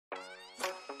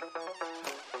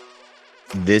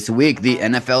This week, the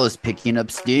NFL is picking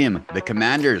up steam. The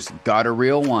Commanders got a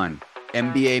real one.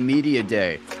 NBA Media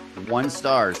Day. One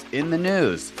stars in the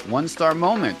news. One star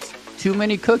moments. Too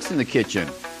many cooks in the kitchen.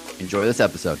 Enjoy this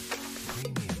episode.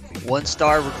 One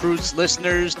Star Recruits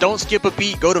listeners, don't skip a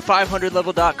beat. Go to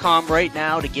 500level.com right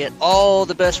now to get all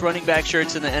the best running back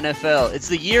shirts in the NFL. It's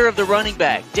the year of the running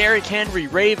back. Derrick Henry,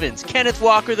 Ravens, Kenneth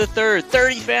Walker III,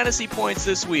 30 fantasy points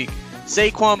this week.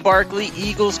 Saquon Barkley,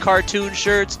 Eagles cartoon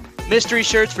shirts, mystery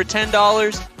shirts for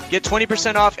 $10. Get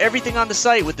 20% off everything on the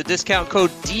site with the discount code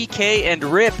DK and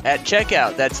RIP at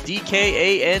checkout. That's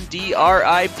DKANDRIP.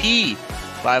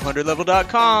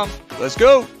 500level.com. Let's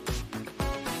go.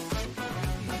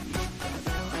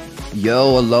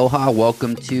 Yo, aloha.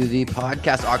 Welcome to the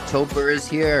podcast. October is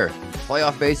here.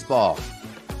 Playoff baseball.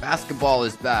 Basketball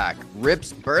is back.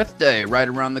 Rip's birthday right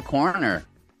around the corner.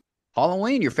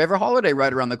 Halloween, your favorite holiday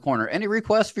right around the corner. Any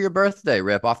requests for your birthday,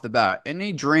 Rip, off the bat?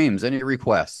 Any dreams? Any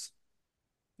requests?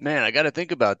 Man, I got to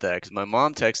think about that because my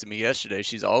mom texted me yesterday.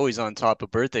 She's always on top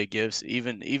of birthday gifts.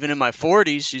 Even in my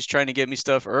 40s, she's trying to get me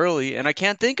stuff early, and I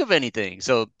can't think of anything.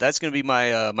 So that's going to be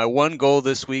my one goal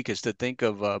this week is to think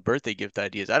of birthday gift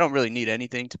ideas. I don't really need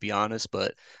anything, to be honest,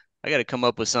 but I got to come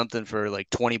up with something for like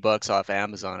 $20 off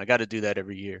Amazon. I got to do that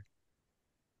every year.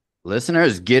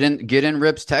 Listeners, get in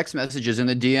Rip's text messages in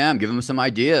the DM. Give him some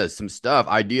ideas, some stuff.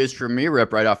 Ideas for me,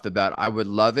 Rip, right off the bat. I would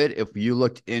love it if you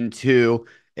looked into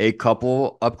a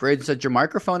couple upgrades at your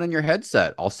microphone and your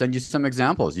headset. I'll send you some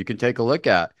examples you can take a look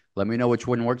at. Let me know which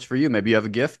one works for you. Maybe you have a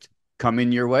gift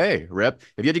coming your way, Rip.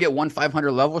 If you had to get one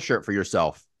 500 level shirt for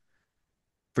yourself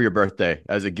for your birthday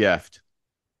as a gift,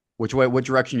 which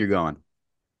direction you going?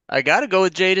 I got to go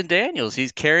with Jaden Daniels.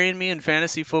 He's carrying me in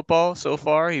fantasy football so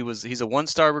far. He's a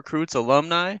one-star recruits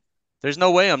alumni. There's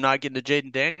no way I'm not getting a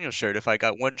Jaden Daniels shirt if I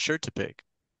got one shirt to pick.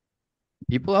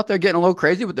 People out there getting a little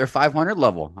crazy with their 500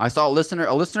 level. I saw a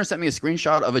listener sent me a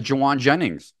screenshot of a Jawan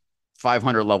Jennings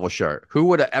 500 level shirt. Who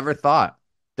would have ever thought?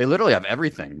 They literally have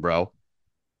everything, bro.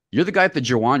 You're the guy at the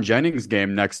Jawan Jennings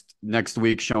game next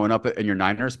week showing up in your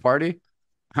Niners party.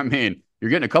 I mean, you're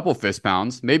getting a couple fist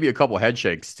pounds, maybe a couple head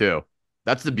shakes too.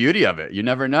 That's the beauty of it. You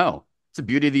never know. It's the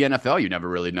beauty of the NFL. You never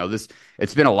really know this.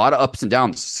 It's been a lot of ups and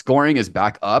downs. Scoring is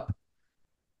back up.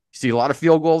 You see a lot of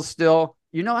field goals still.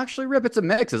 Actually, Rip, it's a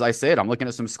mix. As I said, I'm looking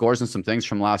at some scores and some things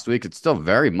from last week. It's still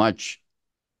very much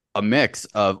a mix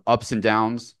of ups and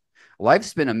downs.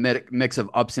 Life's been a mix of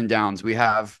ups and downs. We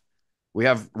have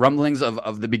rumblings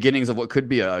of the beginnings of what could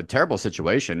be a terrible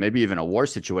situation, maybe even a war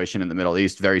situation in the Middle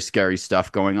East. Very scary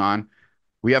stuff going on.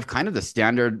 We have kind of the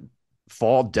standard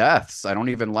fall deaths. I don't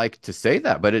even like to say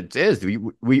that, but it is.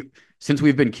 We since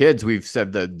we've been kids, we've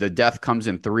said the death comes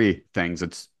in three things.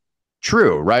 It's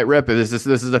true, right, Rip? This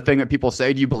is a thing that people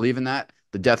say. Do you believe in that?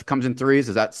 The death comes in threes?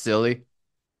 Is that silly?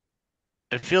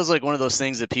 It feels like one of those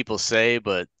things that people say,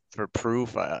 but for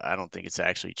proof, I don't think it's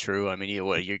actually true. I mean,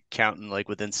 you're counting like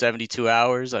within 72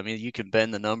 hours. I mean, you can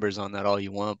bend the numbers on that all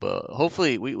you want, but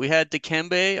hopefully we had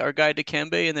Dikembe, our guy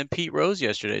Dikembe, and then Pete Rose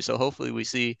yesterday. So hopefully we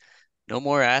see no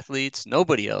more athletes,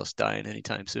 nobody else dying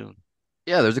anytime soon.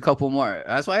 Yeah, there's a couple more.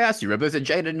 That's why I asked you, Rip. It's a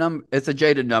jaded number. It's a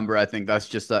jaded number. I think that's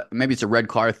just maybe it's a red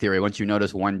car theory. Once you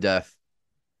notice one death,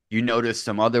 you notice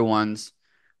some other ones.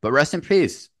 But rest in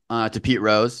peace to Pete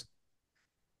Rose.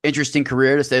 Interesting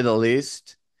career to say the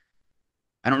least.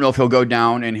 I don't know if he'll go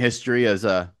down in history as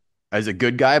a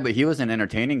good guy, but he was an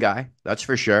entertaining guy. That's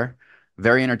for sure.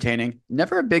 Very entertaining.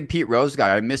 Never a big Pete Rose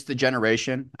guy. I missed the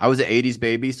generation. I was an 80s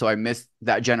baby, so I missed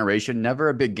that generation. Never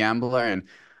a big gambler and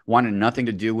wanted nothing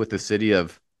to do with the city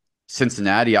of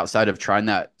Cincinnati outside of trying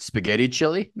that spaghetti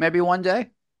chili maybe one day.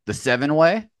 The seven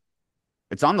way.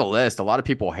 It's on the list. A lot of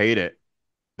people hate it.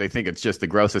 They think it's just the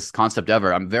grossest concept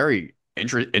ever. I'm very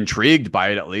intrigued by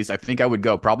it, at least. I think I would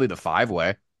go probably the five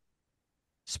way.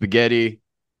 Spaghetti,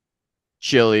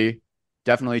 chili,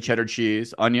 definitely cheddar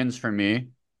cheese, onions for me.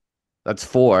 That's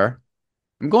four.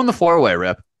 I'm going the four way,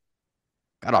 Rip.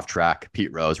 Got off track.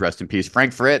 Pete Rose, rest in peace.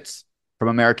 Frank Fritz from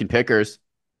American Pickers.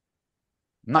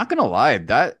 I'm not gonna lie,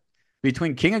 that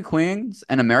between King of Queens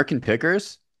and American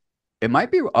Pickers, it might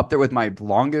be up there with my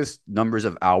longest numbers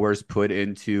of hours put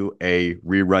into a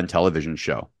rerun television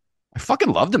show. I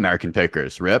fucking loved American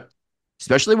Pickers, Rip.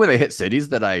 Especially when they hit cities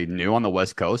that I knew on the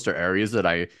West Coast or areas that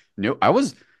I knew. That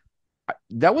was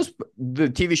the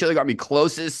TV show that got me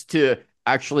closest to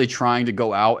actually trying to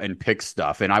go out and pick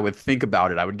stuff. And I would think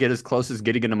about it. I would get as close as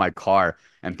getting into my car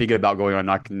and thinking about going on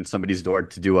knocking somebody's door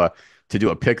to do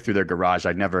a pick through their garage.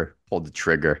 I never pulled the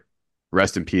trigger.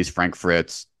 Rest in peace, Frank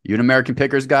Fritz. You an American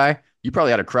Pickers guy? You probably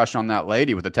had a crush on that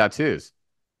lady with the tattoos.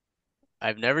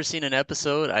 I've never seen an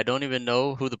episode. I don't even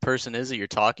know who the person is that you're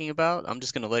talking about. I'm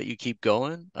just gonna let you keep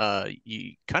going.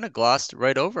 You kind of glossed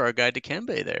right over our guy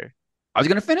Dikembe there. I was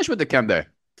gonna finish with the Kembe.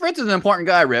 Fritz is an important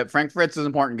guy, Rip. Frank Fritz is an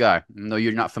important guy. Even though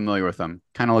you're not familiar with him.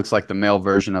 Kind of looks like the male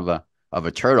version of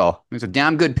a turtle. He's a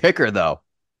damn good picker, though.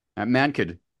 That man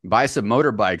could buy some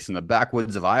motorbikes in the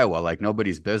backwoods of Iowa like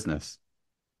nobody's business.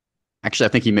 Actually, I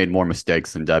think he made more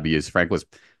mistakes than W's. Frank was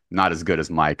not as good as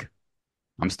Mike.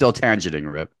 I'm still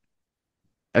tangenting, Rip.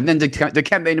 And then the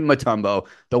Kembe Mutombo,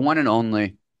 the one and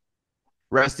only.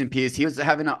 Rest in peace. He was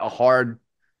having a hard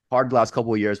last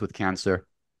couple of years with cancer.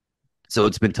 So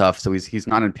it's been tough. So he's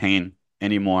not in pain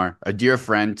anymore. A dear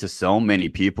friend to so many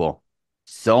people.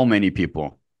 So many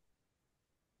people.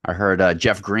 I heard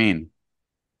Jeff Green,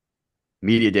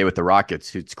 media day with the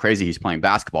Rockets. It's crazy. He's playing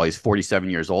basketball. He's 47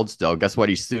 years old still. Guess what?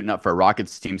 He's suiting up for a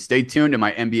Rockets team. Stay tuned to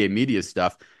my NBA media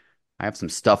stuff. I have some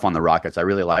stuff on the Rockets. I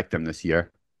really like them this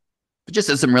year. But just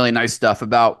said some really nice stuff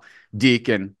about Deke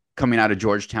and coming out of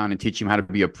Georgetown and teaching him how to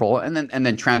be a pro, and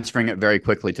then transferring it very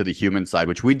quickly to the human side,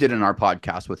 which we did in our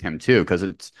podcast with him too, because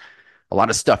it's a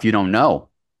lot of stuff you don't know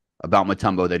about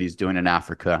Mutombo that he's doing in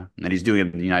Africa and that he's doing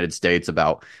in the United States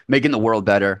about making the world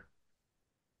better.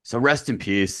 So rest in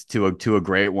peace to a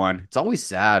great one. It's always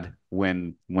sad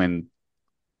when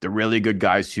the really good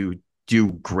guys who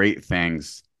do great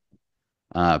things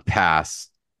pass.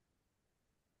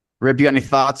 Rip, you got any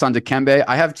thoughts on Dikembe?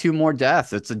 I have two more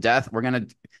deaths. It's a death.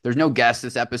 There's no guest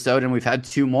this episode, and we've had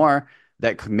two more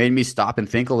that made me stop and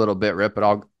think a little bit, Rip,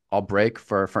 but I'll break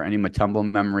for any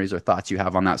Mutombo memories or thoughts you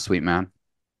have on that sweet man.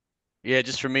 Yeah,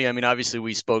 just for me, I mean, obviously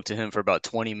we spoke to him for about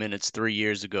 20 minutes 3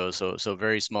 years ago, so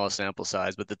very small sample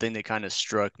size. But the thing that kind of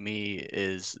struck me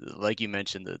is, like you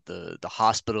mentioned, the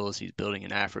hospitals he's building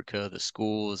in Africa, the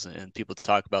schools, and people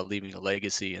talk about leaving a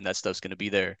legacy, and that stuff's going to be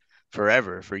there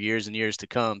forever, for years and years to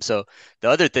come. So the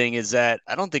other thing is that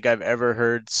I don't think I've ever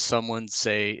heard someone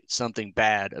say something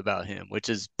bad about him, which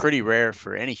is pretty rare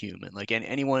for any human. Like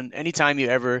anyone, anytime you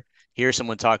ever hear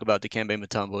someone talk about Dikembe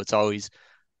Mutombo, it's always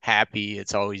happy,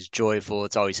 it's always joyful,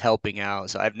 it's always helping out.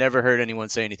 So I've never heard anyone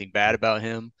say anything bad about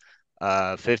him.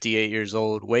 58 years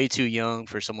old, way too young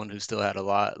for someone who still had a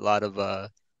lot of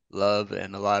love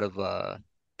and a lot of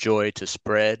joy to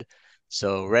spread.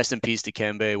 So rest in peace to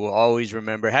Kembe. We'll always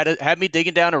remember. Had me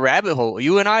digging down a rabbit hole.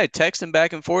 You and I texting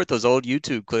back and forth those old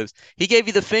YouTube clips. He gave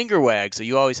you the finger wag, so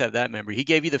you always have that memory. He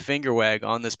gave you the finger wag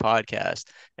on this podcast,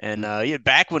 and yeah,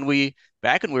 back when we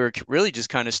were really just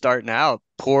kind of starting out.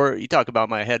 Poor. You talk about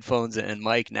my headphones and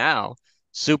mic now.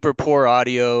 Super poor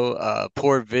audio,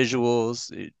 poor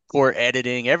visuals, poor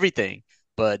editing, everything.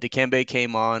 But Dikembe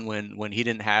came on when he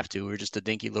didn't have to. We were just a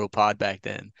dinky little pod back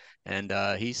then, and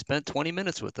he spent 20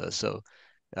 minutes with us. So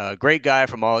great guy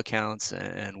from all accounts,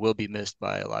 and will be missed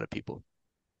by a lot of people.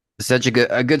 Such a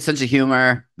good sense of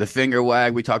humor. The finger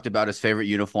wag. We talked about his favorite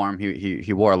uniform.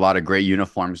 He wore a lot of great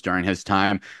uniforms during his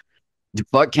time.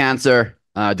 But cancer,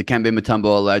 Dikembe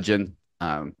Mutombo, a legend.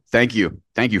 Thank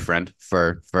you, friend,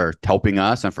 for helping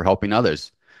us and for helping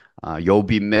others. You'll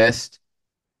be missed.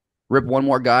 Rip one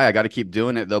more guy. I got to keep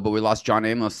doing it though. But we lost John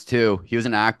Amos too. He was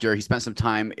an actor. He spent some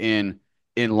time in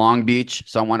Long Beach,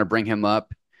 so I want to bring him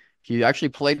up. He actually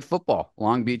played football,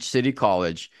 Long Beach City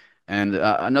College, and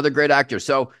another great actor.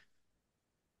 So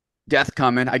death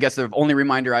coming. I guess the only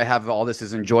reminder I have of all this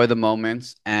is enjoy the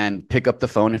moments and pick up the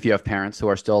phone if you have parents who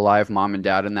are still alive, mom and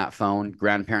dad in that phone,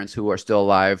 grandparents who are still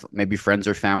alive, maybe friends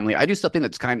or family. I do something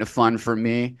that's kind of fun for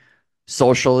me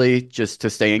socially just to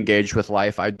stay engaged with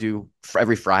life. I do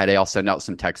every Friday, I'll send out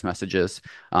some text messages,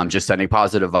 just sending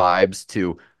positive vibes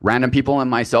to random people on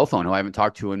my cell phone who I haven't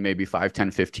talked to in maybe 5,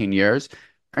 10, 15 years.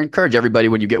 I encourage everybody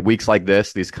when you get weeks like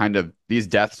this, these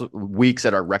deaths weeks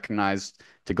that are recognized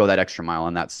to go that extra mile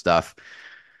on that stuff.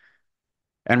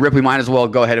 And Rip, we might as well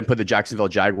go ahead and put the Jacksonville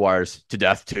Jaguars to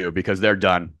death too, because they're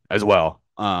done as well.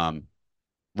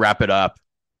 Wrap it up.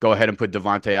 Go ahead and put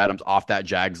Devontae Adams off that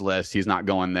Jags list. He's not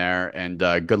going there. And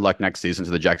good luck next season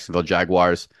to the Jacksonville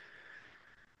Jaguars.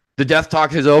 The death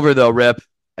talk is over though, Rip.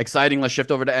 Exciting. Let's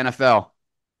shift over to NFL.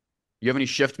 You have any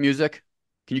shift music?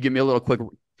 Can you give me a quick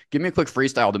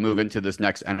freestyle to move into this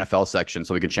next NFL section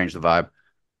so we can change the vibe?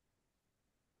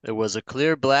 There was a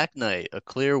clear black night, a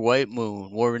clear white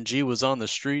moon. Warren G was on the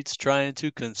streets trying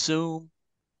to consume.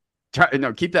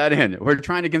 No, keep that in. We're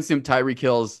trying to consume Tyreek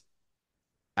Hill's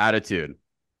attitude.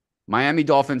 Miami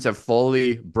Dolphins have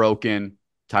fully broken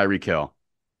Tyreek Hill.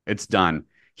 It's done.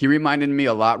 He reminded me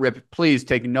a lot, Rip. Please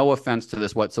take no offense to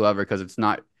this whatsoever because it's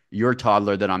not your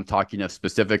toddler that I'm talking of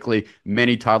specifically.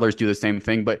 Many toddlers do the same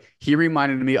thing, but he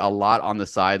reminded me a lot on the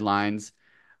sidelines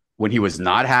when he was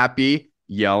not happy,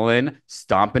 yelling,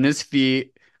 stomping his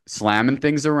feet, slamming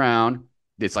things around.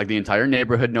 It's like the entire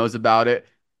neighborhood knows about it.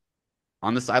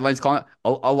 On the sidelines, calling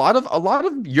a lot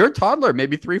of your toddler,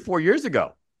 maybe 3, 4 years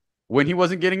ago, when he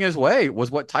wasn't getting his way, was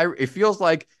what Ty. It feels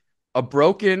like a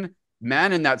broken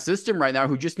man in that system right now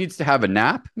who just needs to have a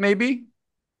nap, maybe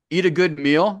eat a good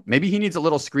meal. Maybe he needs a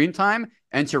little screen time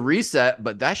and to reset.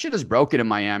 But that shit is broken in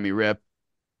Miami. Rip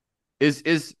is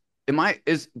am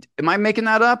I making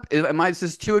that up? Is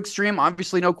this too extreme?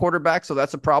 Obviously, no quarterback, so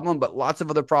that's a problem. But lots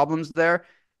of other problems there.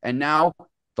 And now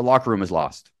the locker room is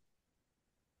lost.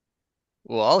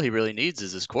 Well, all he really needs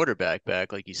is his quarterback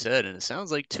back, like you said, and it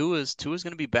sounds like Tua's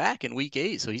going to be back in week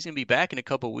 8, so he's going to be back in a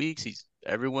couple weeks. He's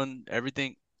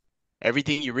everything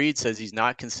you read says he's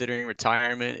not considering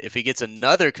retirement. If he gets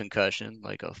another concussion,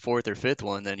 like a fourth or fifth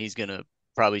one, then he's going to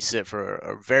probably sit for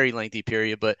a very lengthy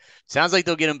period. But sounds like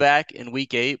they'll get him back in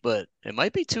week 8, but it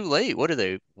might be too late. What are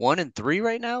they, 1-3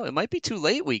 right now? It might be too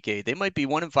late week 8. They might be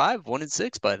 1-5,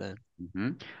 1-6 by then.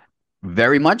 Mm-hmm.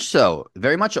 Very much so.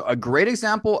 Very much so. A great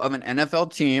example of an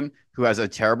NFL team who has a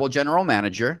terrible general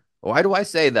manager. Why do I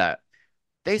say that?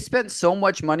 They spent so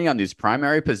much money on these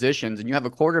primary positions, and you have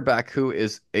a quarterback who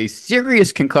is a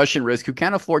serious concussion risk, who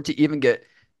can't afford to even get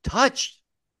touched,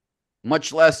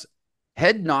 much less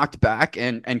head knocked back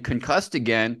and concussed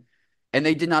again. And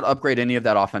they did not upgrade any of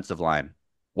that offensive line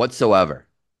whatsoever.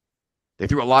 They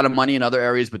threw a lot of money in other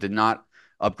areas, but did not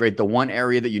upgrade the one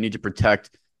area that you need to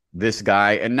protect this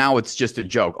guy. And now it's just a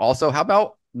joke. Also, how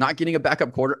about not getting a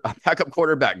backup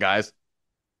quarterback, guys?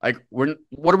 Like, what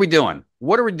are we doing?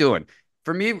 What are we doing?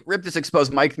 For me, Rip just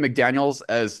exposed Mike McDaniels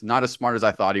as not as smart as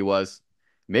I thought he was.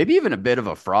 Maybe even a bit of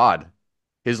a fraud.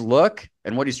 His look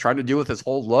and what he's trying to do with his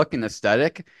whole look and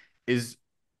aesthetic is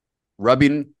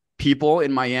rubbing people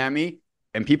in Miami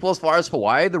and people as far as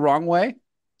Hawaii the wrong way,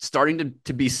 starting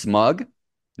to be smug.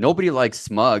 Nobody likes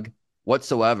smug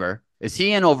whatsoever. Is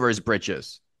he in over his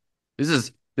britches?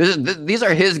 These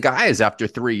are his guys after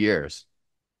 3 years.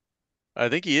 I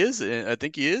think he is. I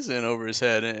think he is in over his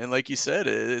head. And like you said,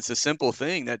 it's a simple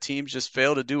thing that teams just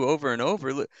fail to do over and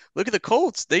over. Look at the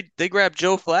Colts. They grabbed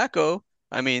Joe Flacco.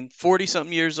 I mean, 40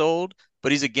 something years old,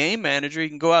 but he's a game manager. He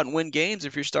can go out and win games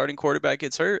if your starting quarterback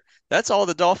gets hurt. That's all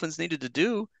the Dolphins needed to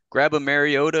do. Grab a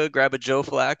Mariota, grab a Joe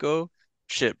Flacco.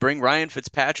 Shit, bring Ryan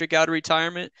Fitzpatrick out of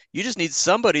retirement. You just need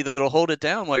somebody that'll hold it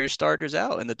down while your starter's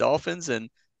out. And the Dolphins and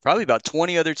probably about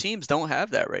 20 other teams don't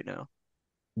have that right now.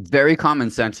 Very common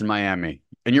sense in Miami.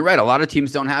 And you're right, a lot of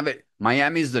teams don't have it.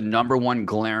 Miami's the number one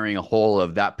glaring hole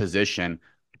of that position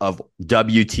of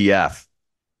WTF.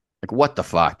 Like, what the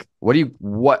fuck? What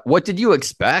did you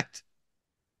expect?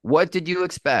 What did you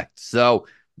expect? So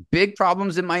big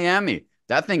problems in Miami.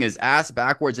 That thing is ass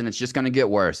backwards and it's just going to get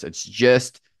worse. It's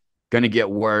just going to get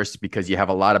worse because you have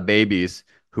a lot of babies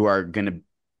who are going to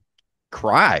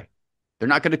cry. They're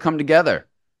not going to come together.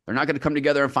 They're not going to come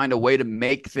together and find a way to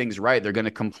make things right. They're going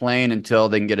to complain until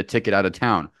they can get a ticket out of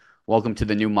town. Welcome to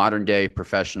the new modern day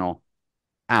professional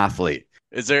athlete.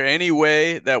 Is there any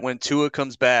way that when Tua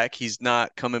comes back, he's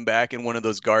not coming back in one of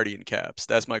those Guardian caps?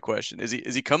 That's my question. Is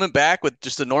he coming back with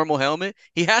just a normal helmet?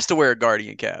 He has to wear a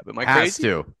Guardian cap. Am I Has crazy?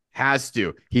 to. Has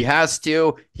to. He has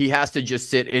to. He has to just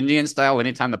sit Indian style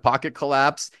anytime the pocket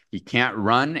collapse. He can't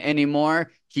run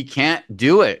anymore. He can't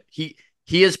do it. He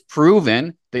has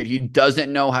proven that he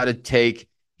doesn't know how to take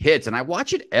hits. And I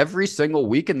watch it every single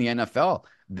week in the NFL.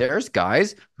 There's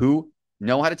guys who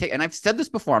know how to take, and I've said this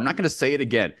before, I'm not going to say it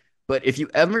again. But if you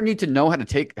ever need to know how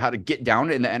to get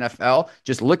down in the NFL,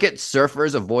 just look at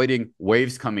surfers avoiding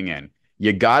waves coming in.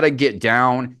 You got to get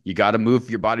down. You got to move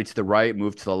your body to the right,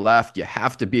 move to the left. You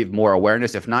have to be more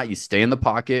awareness. If not, you stay in the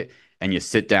pocket and you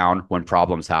sit down when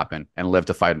problems happen and live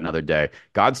to fight another day.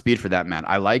 Godspeed for that man.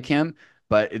 I like him,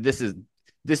 but this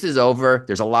is over.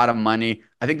 There's a lot of money.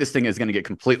 I think this thing is going to get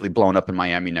completely blown up in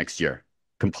Miami next year.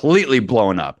 Completely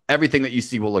blown up. Everything that you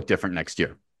see will look different next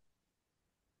year.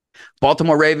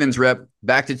 Baltimore Ravens, Rip,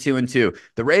 back to 2-2.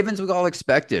 The Ravens we all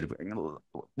expected.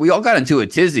 We all got into a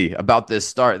tizzy about this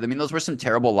start. I mean, those were some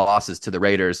terrible losses to the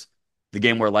Raiders. The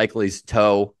game where Likely's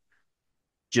toe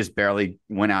just barely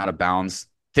went out of bounds.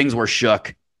 Things were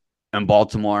shook in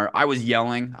Baltimore. I was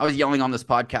yelling. I was yelling on this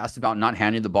podcast about not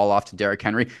handing the ball off to Derrick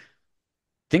Henry.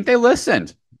 Think they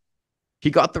listened. He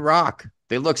got the rock.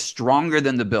 They look stronger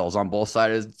than the Bills on both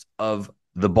sides of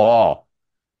the ball.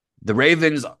 The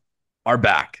Ravens are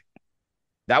back.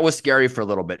 That was scary for a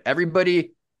little bit.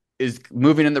 Everybody is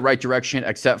moving in the right direction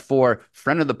except for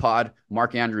friend of the pod,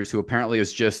 Mark Andrews, who apparently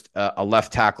is just a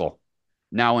left tackle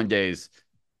nowadays.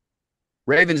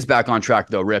 Ravens back on track,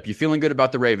 though, Rip. You feeling good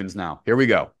about the Ravens now? Here we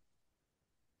go.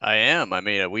 I am. I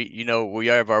mean, we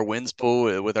have our wins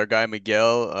pool with our guy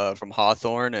Miguel from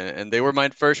Hawthorne, and they were my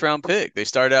first round pick. They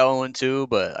started out 0-2,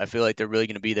 but I feel like they're really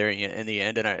going to be there in the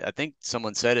end. And I think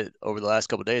someone said it over the last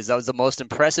couple of days. That was the most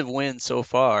impressive win so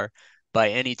far by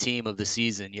any team of the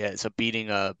season. Yeah, so beating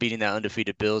that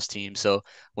undefeated Bills team. So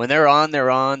when they're on, they're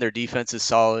on. Their defense is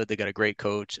solid. They got a great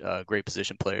coach, great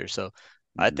position players. So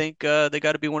I Mhm. think they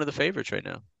got to be one of the favorites right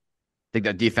now. Think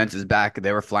that defense is back.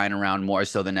 They were flying around more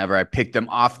so than ever. I picked them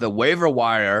off the waiver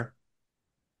wire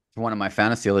for one of my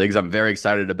fantasy leagues. I'm very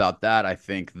excited about that. I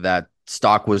think that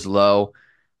stock was low,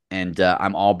 and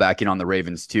I'm all backing on the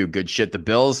Ravens too. Good shit. The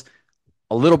Bills,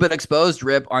 a little bit exposed,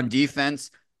 Rip, on defense.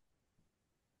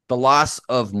 The loss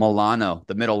of Milano,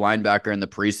 the middle linebacker in the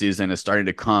preseason, is starting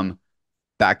to come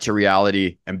back to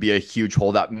reality and be a huge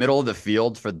holdout. Middle of the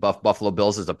field for the Buffalo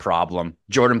Bills is a problem.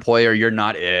 Jordan Poyer, you're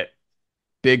not it.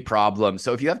 Big problem.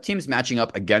 So if you have teams matching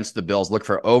up against the Bills, look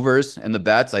for overs in the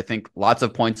bets. I think lots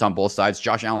of points on both sides.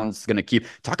 Josh Allen's going to keep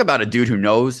talk about a dude who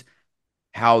knows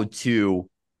how to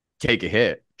take a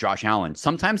hit. Josh Allen.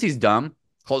 Sometimes he's dumb,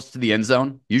 close to the end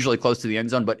zone, usually close to the end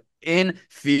zone, but in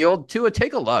field, Tua,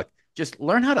 take a look. Just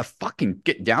learn how to fucking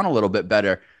get down a little bit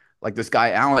better, like this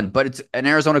guy Allen. But it's an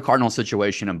Arizona Cardinal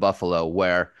situation in Buffalo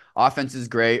where offense is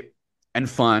great and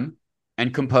fun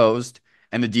and composed,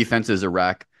 and the defense is a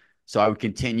wreck. So I would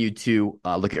continue to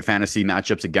look at fantasy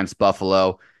matchups against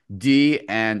Buffalo. D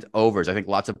and overs. I think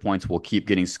lots of points will keep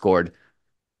getting scored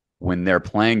when they're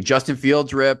playing. Justin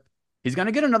Fields, Rip, he's going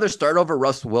to get another start over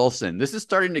Russ Wilson. This is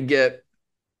starting to get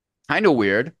kind of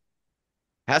weird.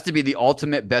 Has to be the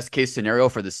ultimate best case scenario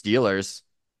for the Steelers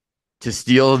to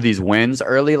steal these wins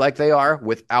early like they are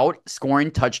without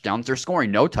scoring touchdowns. They're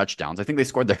scoring no touchdowns. I think they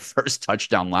scored their first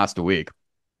touchdown last week.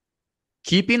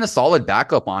 Keeping a solid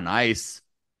backup on ice.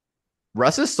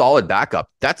 Russ is solid backup.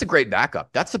 That's a great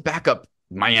backup. That's the backup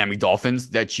Miami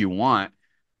Dolphins that you want.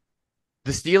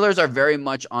 The Steelers are very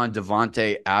much on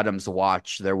Devontae Adams'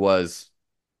 watch. There was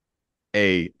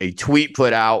a tweet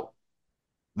put out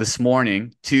this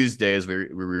morning, Tuesday, as we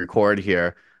record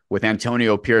here, with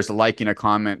Antonio Pierce liking a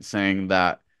comment saying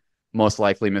that most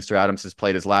likely Mr. Adams has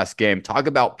played his last game. Talk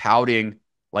about pouting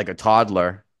like a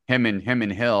toddler. Him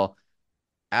and Hill.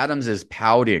 Adams is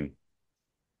pouting.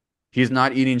 He's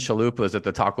not eating chalupas at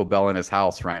the Taco Bell in his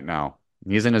house right now.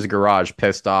 He's in his garage,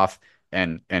 pissed off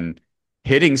and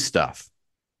hitting stuff.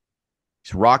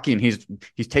 He's rocking. He's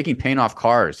taking paint off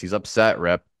cars. He's upset,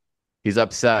 Rip. He's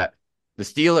upset. The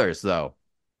Steelers, though,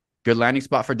 good landing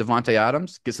spot for Devontae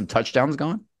Adams. Get some touchdowns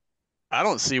going. I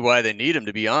don't see why they need him,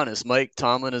 to be honest. Mike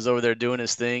Tomlin is over there doing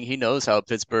his thing. He knows how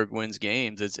Pittsburgh wins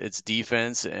games. It's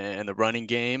defense and the running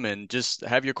game, and just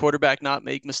have your quarterback not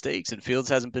make mistakes. And Fields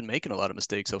hasn't been making a lot of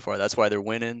mistakes so far. That's why they're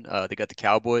winning. They got the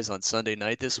Cowboys on Sunday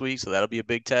night this week, so that'll be a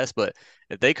big test. But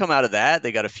if they come out of that,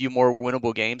 they got a few more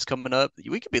winnable games coming up.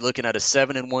 We could be looking at a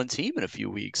 7-1 team in a few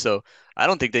weeks. So I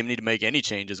don't think they need to make any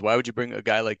changes. Why would you bring a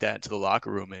guy like that into the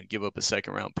locker room and give up a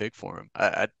second round pick for him?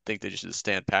 I think they just should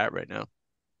stand pat right now.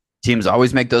 Teams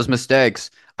always make those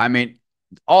mistakes. I mean,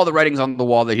 all the writing's on the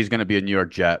wall that he's going to be a New York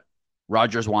Jet.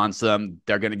 Rodgers wants him.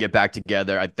 They're going to get back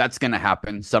together. That's going to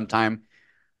happen sometime.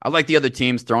 I like the other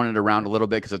teams throwing it around a little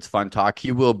bit because it's fun talk.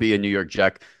 He will be a New York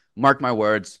Jet. Mark my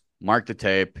words. Mark the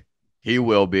tape. He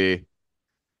will be.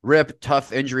 Rip,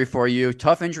 tough injury for you.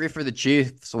 Tough injury for the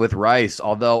Chiefs with Rice,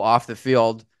 although off the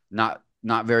field, not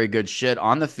very good shit.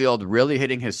 On the field, really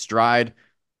hitting his stride.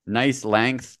 Nice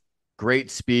length,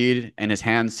 great speed, and his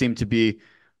hands seem to be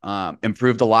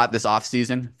improved a lot this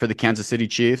offseason for the Kansas City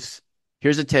Chiefs.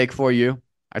 Here's a take for you.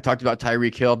 I talked about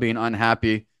Tyreek Hill being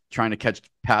unhappy, trying to catch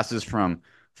passes from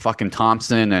fucking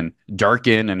Thompson and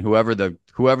Durkin and whoever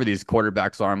these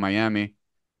quarterbacks are in Miami.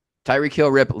 Tyreek Hill,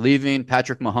 Rip, leaving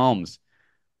Patrick Mahomes.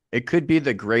 It could be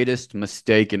the greatest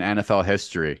mistake in NFL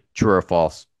history. True or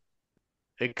false?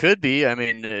 It could be. I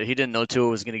mean, he didn't know Tua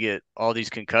was going to get all these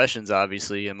concussions,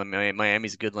 obviously. And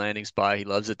Miami's a good landing spot. He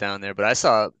loves it down there. But I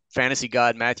saw fantasy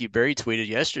god Matthew Berry tweeted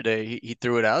yesterday. He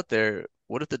threw it out there.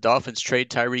 What if the Dolphins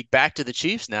trade Tyreek back to the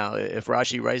Chiefs now? If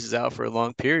Rashi Rice is out for a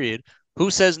long period,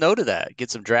 who says no to that? Get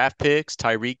some draft picks.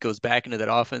 Tyreek goes back into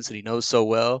that offense that he knows so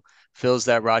well, fills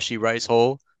that Rashi Rice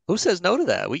hole. Who says no to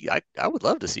that? I would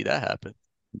love to see that happen.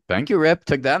 Thank you, Rip.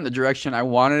 Took that in the direction I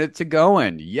wanted it to go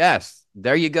in. Yes,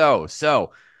 there you go.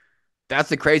 So that's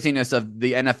the craziness of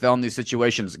the NFL in these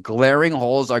situations. Glaring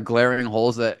holes are glaring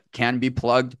holes that can be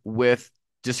plugged with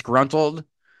disgruntled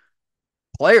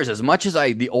players. As much as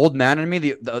the old man in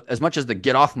me, as much as the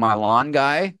get off my lawn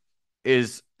guy,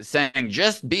 is saying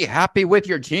just be happy with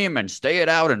your team and stay it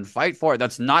out and fight for it.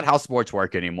 That's not how sports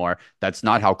work anymore. That's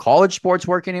not how college sports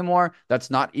work anymore. That's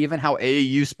not even how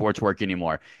AAU sports work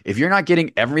anymore. If you're not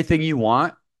getting everything you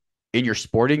want in your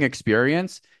sporting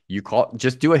experience, you call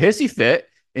just do a hissy fit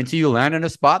until you land in a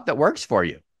spot that works for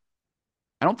you.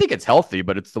 I don't think it's healthy,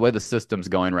 but it's the way the system's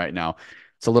going right now.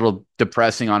 It's a little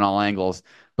depressing on all angles,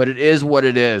 but it is what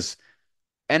it is.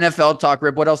 NFL talk,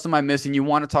 Rip. What else am I missing? You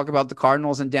want to talk about the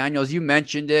Cardinals and Daniels? You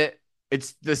mentioned it.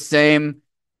 It's the same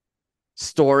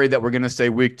story that we're going to say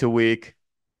week to week.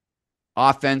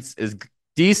 Offense is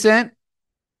decent.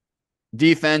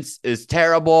 Defense is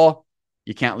terrible.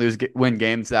 You can't win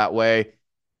games that way.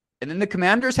 And then the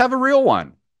Commanders have a real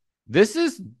one. This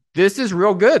is this is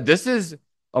real good. This is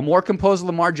a more composed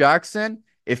Lamar Jackson.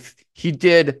 If he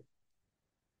did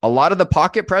a lot of the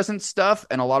pocket presence stuff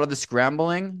and a lot of the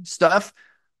scrambling stuff,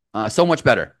 so much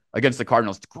better against the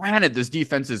Cardinals. Granted, this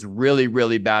defense is really,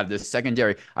 really bad. This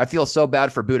secondary, I feel so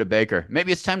bad for Buda Baker.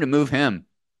 Maybe it's time to move him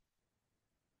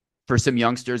for some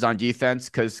youngsters on defense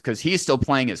because he's still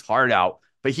playing his heart out,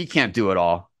 but he can't do it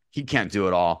all. He can't do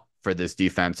it all for this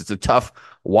defense. It's a tough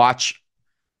watch,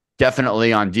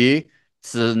 definitely on D.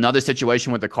 This is another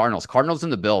situation with the Cardinals. Cardinals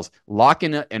and the Bills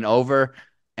locking an over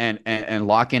and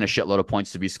lock in a shitload of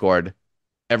points to be scored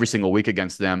every single week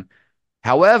against them.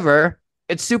 However,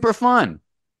 it's super fun.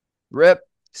 Rip,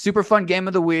 super fun game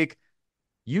of the week.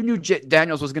 You knew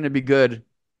Daniels was going to be good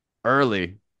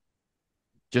early,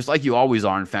 just like you always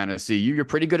are in fantasy. You're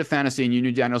pretty good at fantasy, and you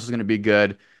knew Daniels was going to be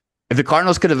good. If the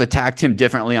Cardinals could have attacked him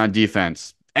differently on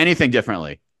defense, anything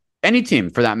differently, any team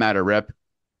for that matter, Rip,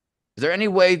 is there any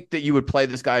way that you would play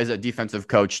this guy as a defensive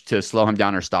coach to slow him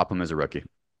down or stop him as a rookie?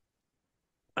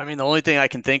 I mean, the only thing I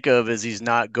can think of is he's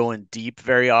not going deep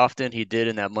very often. He did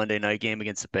in that Monday night game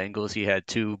against the Bengals. He had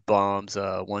two bombs,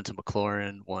 one to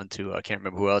McLaurin, one to I can't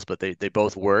remember who else, but they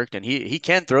both worked. And he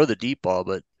can throw the deep ball,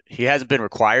 but he hasn't been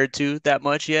required to that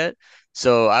much yet.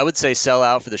 So I would say sell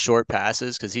out for the short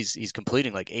passes because he's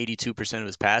completing like 82% of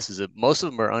his passes. Most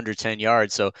of them are under 10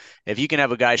 yards. So if you can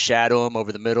have a guy shadow him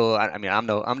over the middle, I mean I'm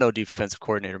no defensive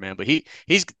coordinator, man, but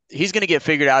he's going to get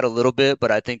figured out a little bit.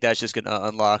 But I think that's just going to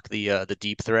unlock the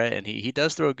deep threat, and he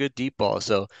does throw a good deep ball.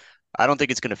 So I don't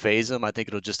think it's going to phase him. I think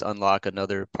it'll just unlock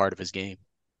another part of his game.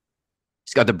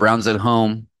 He's got the Browns at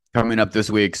home coming up this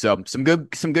week. So some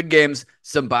good games,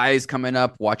 some buys coming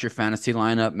up. Watch your fantasy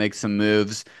lineup, make some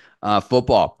moves.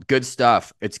 Football, good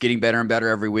stuff. It's getting better and better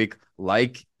every week,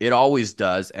 like it always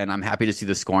does. And I'm happy to see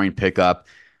the scoring pick up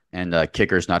and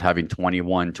kickers not having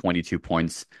 21, 22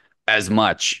 points as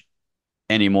much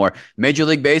anymore. Major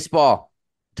League Baseball,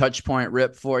 touch point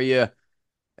rip for you.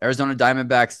 Arizona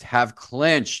Diamondbacks have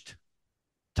clinched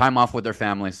time off with their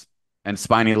families and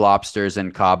spiny lobsters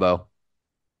in Cabo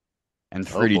and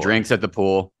Oh fruity boy. drinks at the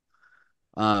pool.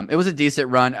 It was a decent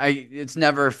run. It's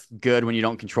never good when you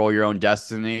don't control your own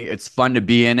destiny. It's fun to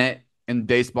be in it in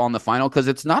baseball in the final because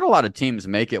it's not a lot of teams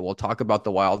make it. We'll talk about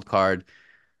the wild card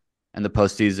and the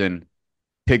postseason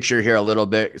picture here a little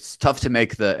bit. It's tough to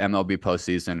make the MLB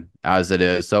postseason as it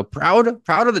is. So proud of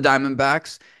the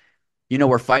Diamondbacks. You know,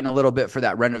 we're fighting a little bit for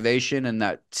that renovation and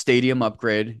that stadium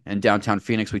upgrade in downtown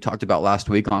Phoenix we talked about last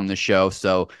week on the show.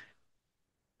 So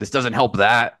this doesn't help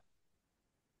that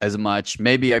as much.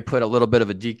 Maybe I put a little bit of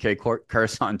a DK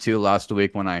curse on too last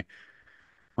week when I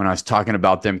was talking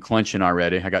about them clinching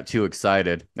already. I got too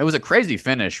excited. It was a crazy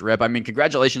finish, Rip. I mean,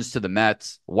 congratulations to the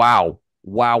Mets. Wow.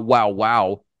 Wow, wow,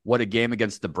 wow. What a game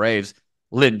against the Braves.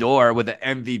 Lindor with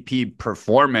an MVP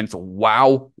performance.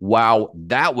 Wow, wow.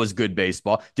 That was good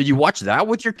baseball. Did you watch that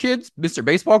with your kids, Mr.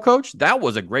 Baseball Coach? That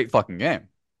was a great fucking game.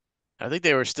 I think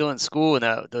they were still in school when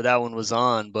that one was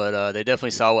on, but they definitely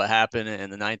saw what happened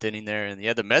in the ninth inning there. And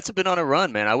yeah, the Mets have been on a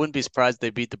run, man. I wouldn't be surprised if they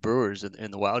beat the Brewers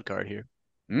in the wild card here.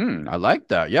 I like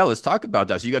that. Yeah, let's talk about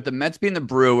that. So you got the Mets being the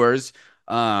Brewers.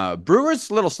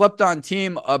 Brewers, little slept on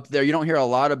team up there. You don't hear a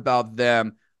lot about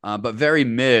them, but very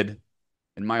mid,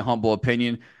 in my humble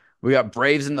opinion. We got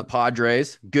Braves and the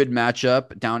Padres. Good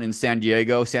matchup down in San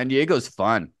Diego. San Diego's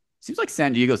fun. Seems like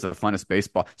San Diego's the funnest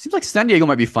baseball. Seems like San Diego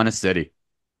might be funnest city.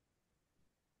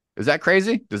 Is that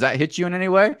crazy? Does that hit you in any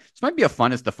way? This might be the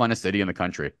funnest city in the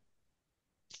country.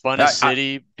 Funnest I,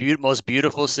 city, most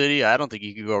beautiful city. I don't think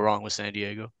you could go wrong with San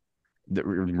Diego.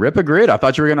 Rip agreed. I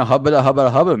thought you were gonna hub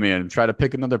me and try to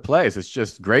pick another place. It's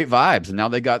just great vibes. And now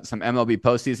they got some MLB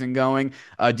postseason going.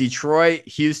 Detroit,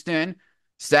 Houston.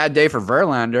 Sad day for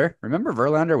Verlander. Remember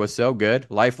Verlander was so good.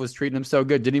 Life was treating him so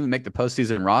good. Didn't even make the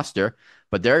postseason roster.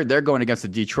 But they're going against a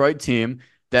Detroit team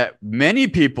that many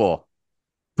people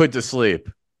put to sleep.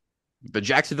 The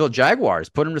Jacksonville Jaguars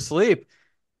put him to sleep.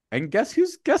 And guess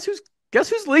who's Guess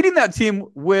who's leading that team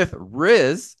with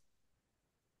Riz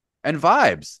and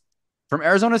vibes from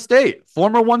Arizona State,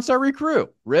 former one-star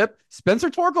recruit, Rip Spencer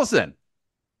Torkelson.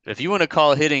 If you want to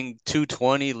call hitting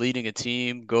 220 leading a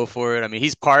team, go for it. I mean,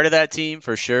 he's part of that team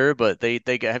for sure, but they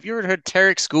have you ever heard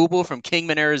Tarek Skubal from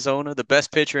Kingman, Arizona, the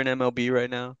best pitcher in MLB right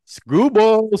now?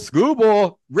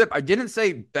 Scooble. Rip, I didn't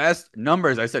say best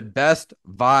numbers. I said best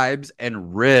vibes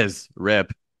and Riz,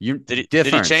 Rip. You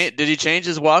difference. Did he change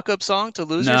his walk-up song to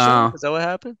Lose Yourself? No, Is that what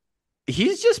happened?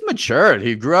 he's just matured.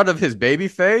 He grew out of his baby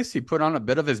face. He put on a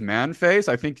bit of his man face.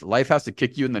 I think life has to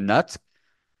kick you in the nuts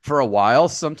for a while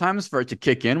sometimes for it to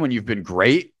kick in when you've been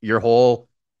great your whole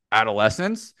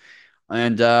adolescence.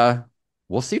 And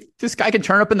we'll see if this guy can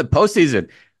turn up in the postseason.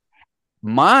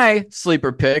 My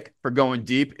sleeper pick for going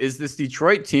deep is this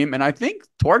Detroit team, and I think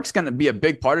Torque's going to be a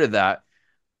big part of that.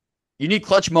 You need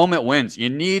clutch moment wins. You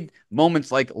need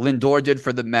moments like Lindor did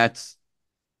for the Mets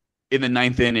in the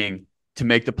ninth inning to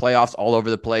make the playoffs all over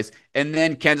the place. And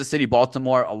then Kansas City,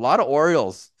 Baltimore, a lot of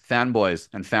Orioles fanboys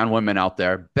and fan women out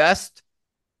there. Best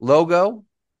logo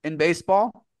in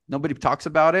baseball. Nobody talks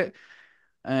about it.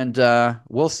 And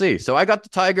we'll see. So I got the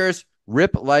Tigers.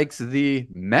 Rip likes the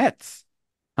Mets.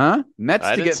 Huh? Mets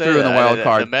I to didn't get say through in the that. wild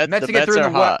card. Mets The to get Mets through in are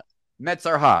the what? hot, Mets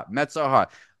are hot. Mets are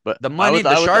hot. but The money,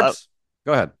 the sharps.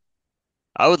 Go ahead.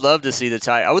 I would love to see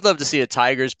I would love to see a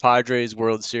Tigers Padres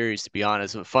World Series, to be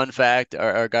honest. A fun fact,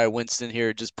 our guy Winston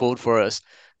here just pulled for us.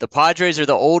 The Padres are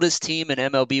the oldest team in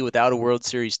MLB without a World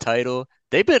Series title.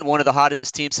 They've been one of the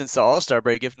hottest teams since the All-Star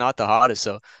break, if not the hottest.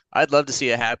 So I'd love to see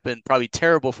it happen. Probably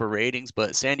terrible for ratings,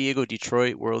 but San Diego,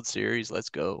 Detroit World Series, let's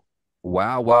go.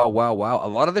 Wow. A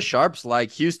lot of the sharps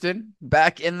like Houston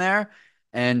back in there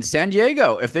and San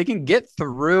Diego. If they can get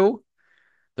through,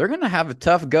 they're going to have a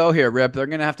tough go here, Rip. They're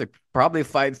going to have to probably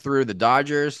fight through the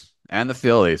Dodgers and the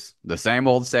Phillies. The same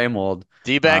old, same old.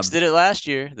 D-backs did it last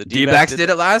year. The D-backs D-backs did did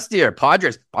it last year.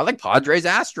 Padres. I like Padres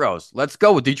Astros. Let's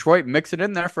go with Detroit. Mix it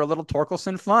in there for a little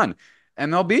Torkelson fun.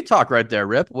 MLB talk right there,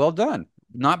 Rip. Well done.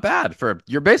 Not bad for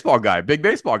your baseball guy, big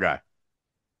baseball guy.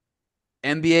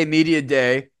 NBA Media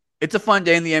Day. It's a fun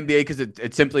day in the NBA because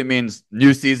it simply means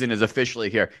new season is officially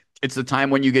here. It's the time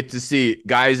when you get to see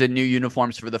guys in new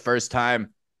uniforms for the first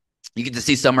time. You get to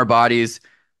see summer bodies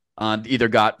either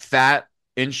got fat,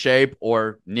 in shape,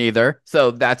 or neither.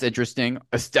 So that's interesting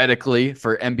aesthetically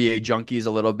for NBA junkies a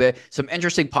little bit. Some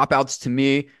interesting pop outs to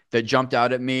me that jumped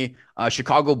out at me.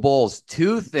 Chicago Bulls,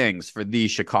 two things for the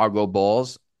Chicago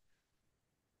Bulls.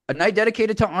 A night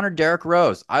dedicated to honor Derrick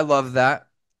Rose. I love that.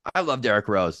 I love Derrick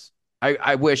Rose.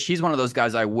 I wish he's one of those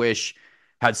guys I wish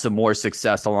had some more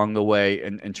success along the way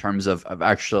in terms of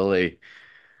actually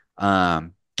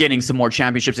getting some more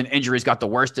championships, and injuries got the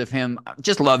worst of him.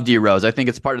 Just love D Rose. I think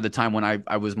it's part of the time when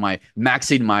I was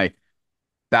maxing my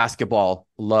basketball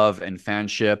love and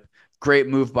fanship. Great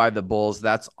move by the Bulls.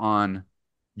 That's on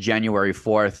January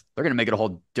 4th. They're going to make it a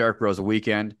whole Derrick Rose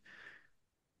weekend.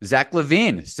 Zach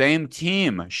LaVine, same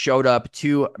team, showed up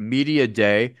to Media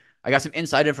Day. I got some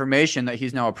inside information that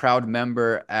he's now a proud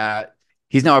member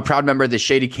of the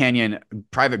Shady Canyon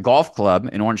Private Golf Club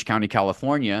in Orange County,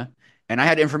 California. And I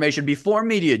had information before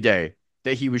Media Day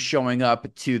that he was showing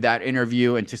up to that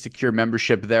interview and to secure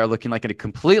membership there, looking like a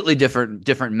completely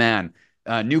different man.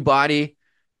 New body,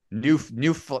 new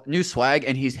swag,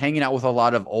 and he's hanging out with a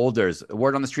lot of olders.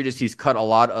 Word on the street is he's cut a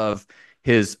lot of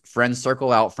his friend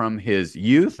circle out from his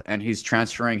youth, and he's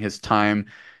transferring his time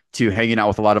to hanging out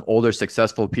with a lot of older,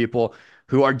 successful people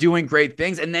who are doing great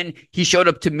things. And then he showed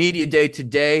up to Media Day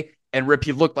today, and Rip,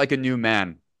 he looked like a new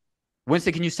man.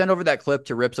 Winston, can you send over that clip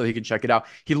to Rip so he can check it out?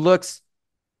 He looks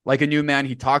like a new man.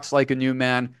 He talks like a new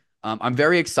man. I'm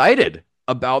very excited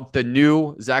about the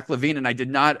new Zach LaVine, and I did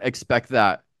not expect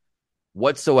that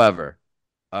whatsoever.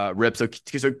 Rip. So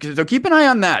keep an eye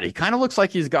on that. He kind of looks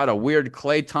like he's got a weird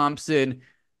Klay Thompson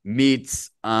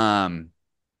meets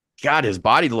God, his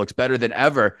body looks better than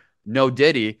ever. No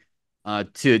Diddy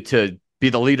to be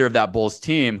the leader of that Bulls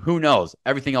team. Who knows?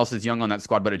 Everything else is young on that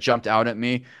squad, but it jumped out at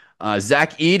me.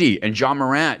 Zach Edey and John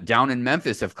Morant down in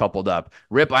Memphis have coupled up.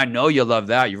 Rip, I know you love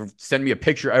that. You send me a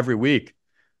picture every week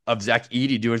of Zach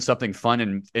Edey doing something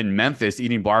fun in Memphis,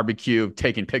 eating barbecue,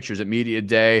 taking pictures at Media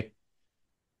Day.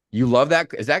 You love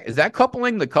that? Is that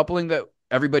coupling the coupling that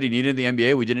everybody needed in the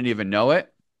NBA? We didn't even know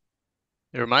it.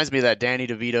 It reminds me of that Danny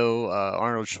DeVito,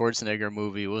 Arnold Schwarzenegger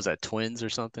movie. What was that, Twins or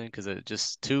something? Because it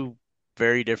just two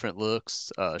very different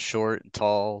looks, short and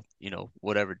tall,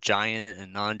 whatever, giant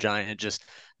and non-giant, just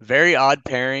very odd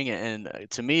pairing. And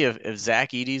to me, if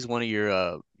Zach Edey's one of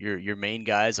your main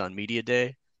guys on Media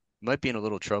Day, you might be in a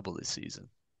little trouble this season.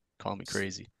 Call me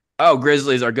crazy. Oh,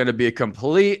 Grizzlies are going to be a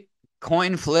complete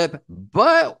coin flip,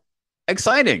 but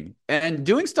exciting. And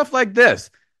doing stuff like this,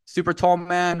 super tall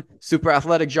man, super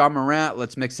athletic John Morant.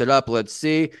 Let's mix it up. Let's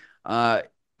see. Uh,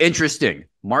 Interesting.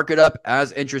 Mark it up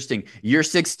as interesting. Year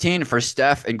 16 for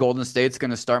Steph and Golden State's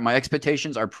going to start. My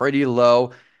expectations are pretty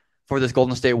low for this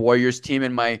Golden State Warriors team,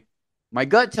 and my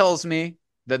gut tells me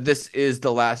that this is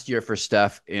the last year for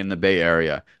Steph in the Bay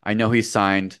Area. I know he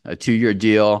signed a 2-year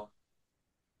deal.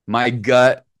 My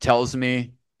gut tells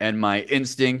me, and my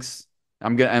instincts,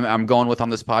 I'm going with on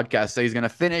this podcast, say he's gonna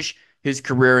finish his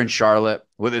career in Charlotte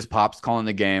with his pops calling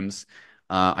the games.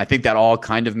 I think that all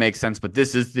kind of makes sense, but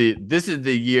this is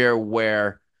the year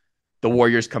where the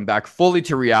Warriors come back fully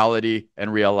to reality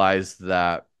and realize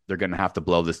that they're gonna have to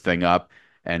blow this thing up,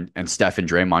 and Steph and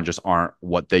Draymond just aren't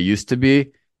what they used to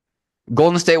be.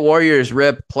 Golden State Warriors,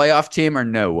 rip playoff team or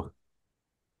no?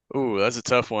 Ooh, that's a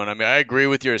tough one. I mean, I agree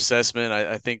with your assessment.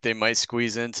 I think they might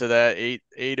squeeze into that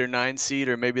eight or nine seed,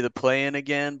 or maybe the play-in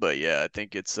again. But yeah, I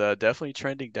think it's definitely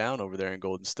trending down over there in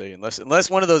Golden State, unless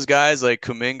one of those guys like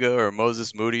Kuminga or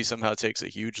Moses Moody somehow takes a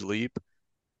huge leap.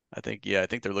 I think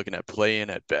they're looking at play-in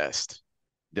at best.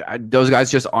 Those guys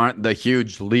just aren't the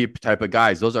huge leap type of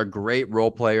guys. Those are great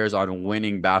role players on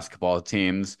winning basketball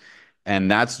teams. And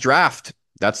that's draft.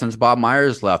 That's since Bob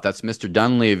Myers left. That's Mr.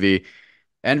 Dunleavy.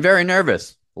 And very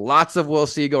nervous. Lots of we'll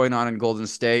see going on in Golden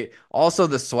State. Also,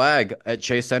 the swag at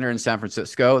Chase Center in San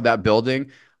Francisco, that building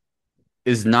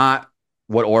is not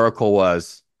what Oracle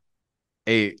was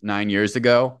 8, 9 years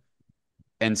ago.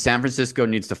 And San Francisco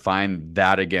needs to find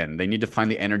that again. They need to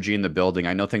find the energy in the building.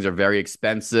 I know things are very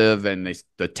expensive, and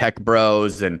the tech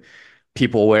bros and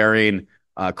people wearing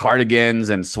cardigans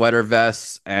and sweater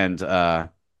vests, and I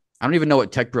don't even know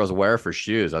what tech bros wear for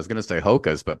shoes. I was gonna say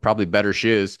Hoka's, but probably better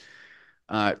shoes.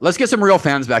 Let's get some real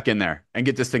fans back in there and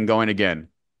get this thing going again.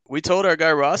 We told our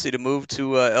guy Rossi to move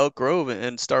to Elk Grove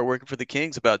and start working for the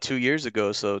Kings about 2 years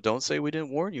ago. So don't say we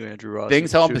didn't warn you, Andrew Rossi.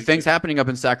 Things help. Shooting Things game. happening up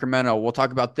in Sacramento. We'll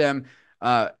talk about them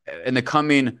uh, in the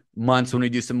coming months when we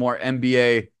do some more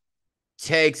NBA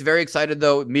takes. Very excited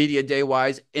though, media day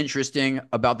wise, interesting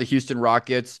about the Houston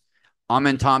Rockets.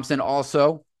 Amin Thompson,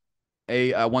 also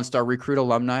a 1-star recruit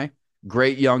alumni,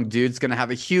 great young dude's going to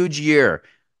have a huge year.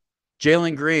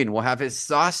 Jalen Green will have his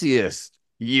sauciest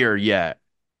year yet.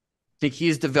 I think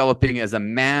he's developing as a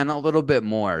man a little bit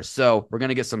more. So we're going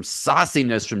to get some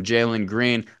sauciness from Jalen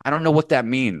Green. I don't know what that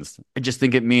means. I just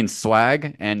think it means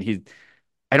swag, and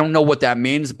I don't know what that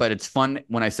means, but it's fun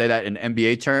when I say that in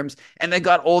NBA terms. And they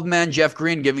got old man Jeff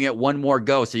Green giving it one more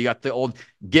go. So you got the old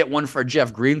get one for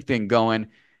Jeff Green thing going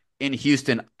in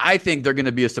Houston. I think they're going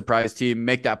to be a surprise team,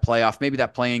 make that playoff, maybe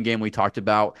that playing game we talked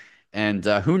about. And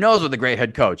who knows with a great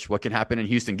head coach, what can happen in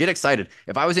Houston. Get excited.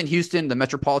 If I was in Houston, the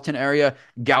metropolitan area,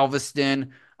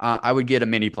 Galveston, I would get a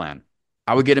mini plan.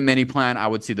 I would get a mini plan. I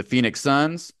would see the Phoenix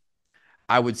Suns.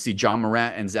 I would see John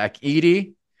Morant and Zach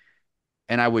Edey.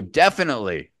 And I would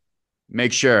definitely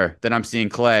make sure that I'm seeing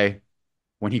Clay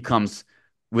when he comes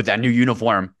with that new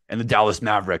uniform and the Dallas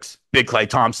Mavericks. Big Clay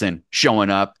Thompson showing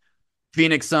up.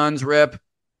 Phoenix Suns, rip.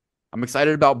 I'm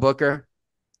excited about Booker.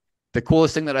 The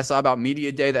coolest thing that I saw about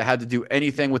Media Day that had to do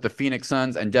anything with the Phoenix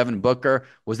Suns and Devin Booker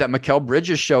was that Mikal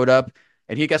Bridges showed up,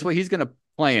 and guess what he's going to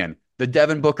play in? The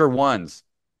Devin Booker ones.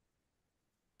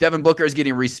 Devin Booker is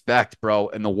getting respect, bro,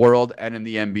 in the world and in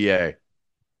the NBA.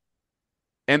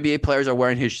 NBA players are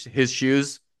wearing his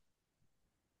shoes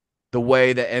the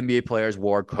way that NBA players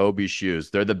wore Kobe's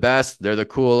shoes. They're the best. They're the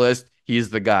coolest. He's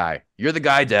the guy. You're the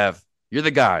guy, Dev. You're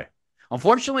the guy.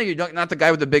 Unfortunately, you're not the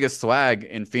guy with the biggest swag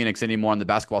in Phoenix anymore on the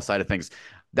basketball side of things.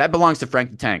 That belongs to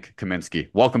Frank the Tank Kaminsky.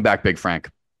 Welcome back, Big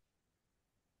Frank.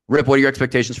 Rip, what are your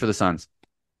expectations for the Suns?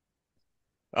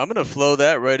 I'm gonna flow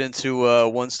that right into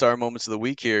one-star moments of the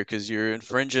week here because you're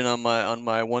infringing on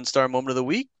my one-star moment of the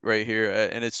week right here,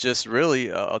 and it's just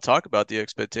really I'll talk about the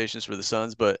expectations for the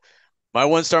Suns, but my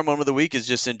one-star moment of the week is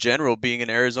just in general being an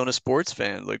Arizona sports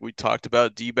fan. Like we talked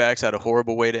about, D-backs had a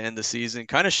horrible way to end the season,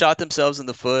 kind of shot themselves in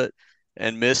the foot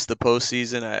and missed the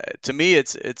postseason. To me,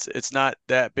 it's not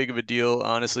that big of a deal,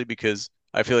 honestly, because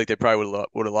I feel like they probably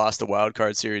would have lost the wild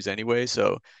card series anyway.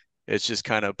 So it's just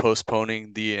kind of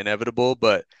postponing the inevitable.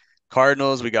 But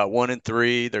Cardinals, we got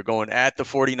 1-3. They're going at the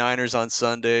 49ers on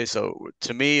Sunday. So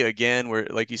to me, again, we're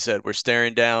like you said, we're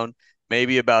staring down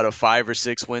maybe about a 5 or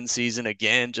 6 win season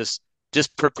again, just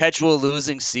perpetual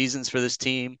losing seasons for this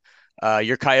team.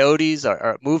 Your Coyotes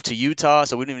are moved to Utah,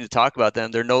 so we don't even need to talk about them.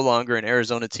 They're no longer an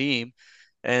Arizona team.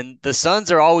 And the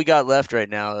Suns are all we got left right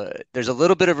now. There's a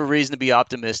little bit of a reason to be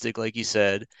optimistic, like you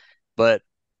said. But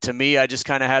to me, I just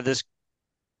kind of have this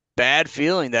bad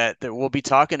feeling that we'll be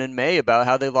talking in May about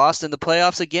how they lost in the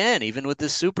playoffs again, even with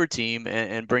this super team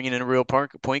and bringing in a real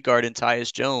point guard in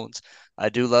Tyus Jones. I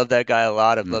do love that guy a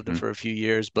lot. I've loved him Hmm. for a few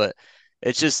years, but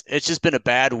it's just been a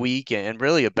bad week and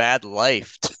really a bad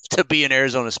life to be an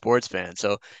Arizona sports fan.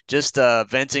 So just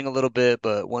venting a little bit,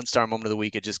 but one star moment of the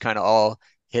week, it just kind of all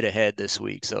hit ahead this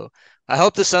week. So I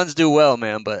hope the Suns do well,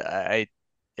 man, but I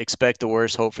expect the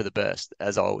worst, hope for the best,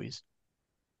 as always.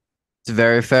 It's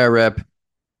very fair, Rip.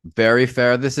 Very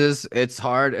fair. It's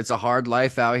hard. It's a hard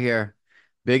life out here.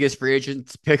 Biggest free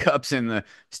agent pickups in the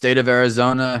state of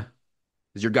Arizona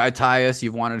is your guy Tyus.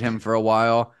 You've wanted him for a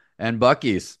while, and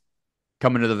Bucky's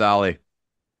coming to the Valley,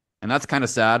 and that's kind of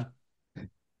sad.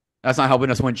 That's not helping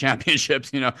us win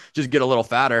championships. Just get a little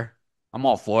fatter. I'm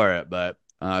all for it, but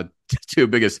two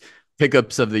biggest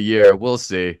pickups of the year. We'll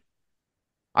see.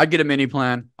 I'd get a mini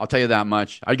plan. I'll tell you that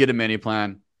much. I'd get a mini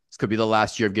plan. This could be the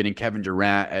last year of getting Kevin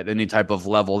Durant at any type of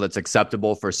level that's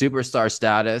acceptable for superstar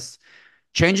status.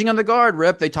 Changing on the guard,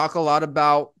 Rip. They talk a lot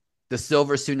about the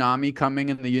silver tsunami coming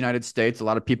in the United States. A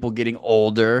lot of people getting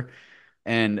older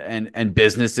and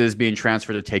businesses being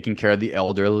transferred to taking care of the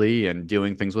elderly and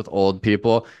doing things with old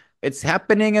people. It's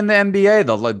happening in the NBA,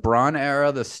 the LeBron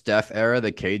era, the Steph era,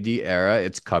 the KD era.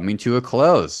 It's coming to a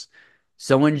close.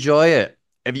 So enjoy it.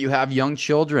 If you have young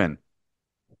children,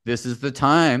 this is the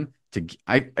time to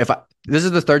I if I this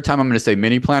is the third time I'm going to say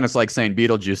mini plan. It's like saying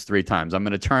Beetlejuice three times. I'm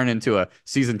going to turn into a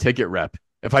season ticket rep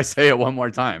if I say it one more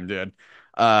time, dude.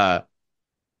 Uh,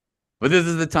 but this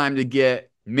is the time to get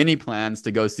mini plans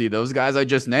to go see those guys I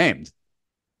just named,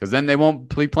 because then they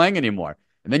won't be playing anymore.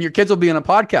 And then your kids will be on a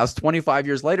podcast 25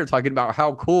 years later talking about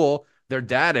how cool their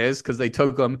dad is because they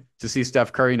took them to see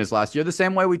Steph Curry in his last year. The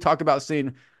same way we talk about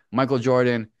seeing Michael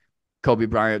Jordan, Kobe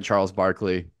Bryant, Charles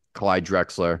Barkley, Clyde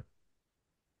Drexler,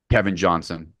 Kevin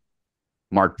Johnson,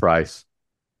 Mark Price.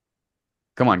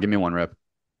 Come on, give me one, Rip.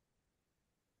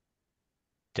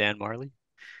 Dan Marley.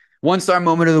 One star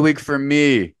moment of the week for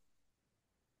me.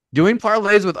 Doing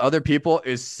parlays with other people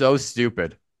is so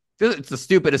stupid. It's the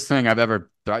stupidest thing I've ever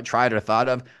tried or thought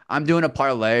of. I'm doing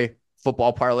a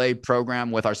football parlay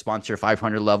program with our sponsor,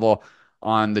 500 Level,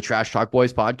 on the Trash Talk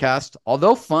Boys podcast.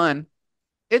 Although fun,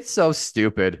 it's so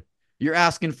stupid. You're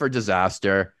asking for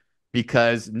disaster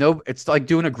because it's like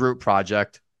doing a group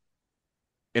project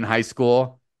in high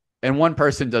school, and one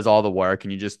person does all the work,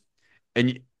 and you just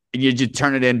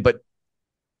turn it in, but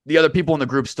the other people in the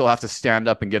group still have to stand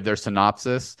up and give their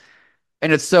synopsis.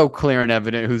 And it's so clear and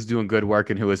evident who's doing good work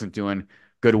and who isn't doing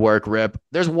good work, Rip.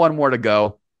 There's one more to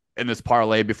go in this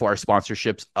parlay before our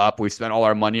sponsorship's up. We spent all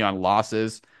our money on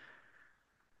losses.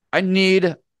 I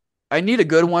need I need a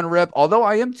good one, Rip. Although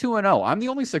I am 2-0. I'm the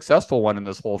only successful one in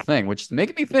this whole thing, which is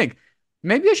making me think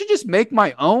maybe I should just make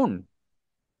my own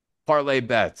parlay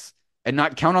bets and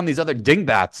not count on these other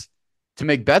dingbats to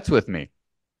make bets with me.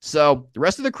 So the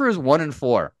rest of the crew is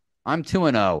 1-4. I'm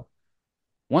 2-0.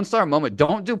 One star moment.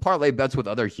 Don't do parlay bets with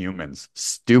other humans.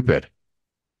 Stupid.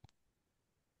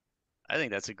 I think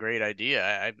that's a great idea.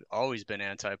 I've always been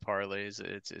anti parlays.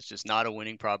 It's just not a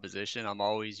winning proposition. I'm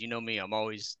always, you know me, I'm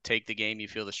always take the game you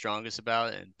feel the strongest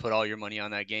about and put all your money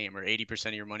on that game or 80%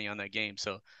 of your money on that game.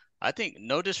 So I think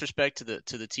no disrespect to the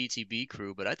TTB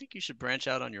crew, but I think you should branch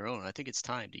out on your own. I think it's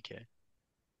time, DK.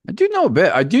 I do know a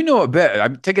bit. I do know a bit.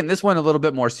 I'm taking this one a little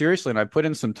bit more seriously, and I put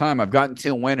in some time. I've gotten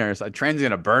two winners. I train's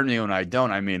gonna burn me when I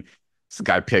don't. I mean, this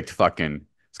guy picked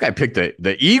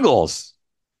the Eagles,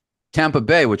 Tampa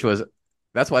Bay, which was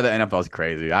that's why the NFL is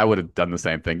crazy. I would have done the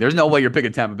same thing. There's no way you're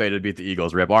picking Tampa Bay to beat the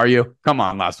Eagles, Rip. Are you? Come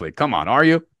on, last week. Come on, are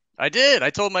you? I did. I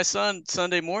told my son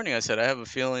Sunday morning, I said, I have a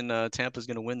feeling Tampa's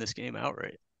going to win this game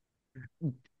outright.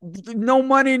 No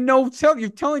money, no tell. You're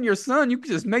telling your son you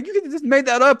could just made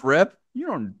that up, Rip.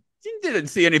 You didn't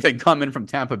see anything coming from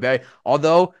Tampa Bay.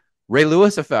 Although Ray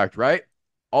Lewis effect, right?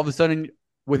 All of a sudden,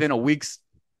 within a week's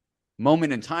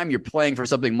moment in time, you're playing for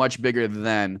something much bigger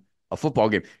than a football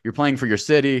game. You're playing for your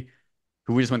city,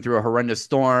 who we just went through a horrendous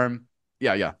storm.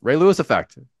 Yeah, yeah. Ray Lewis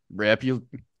effect. Rip, you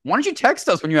why don't you text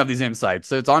us when you have these insights?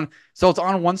 So it's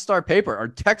on one star paper, or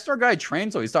text our guy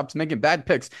Train so he stops making bad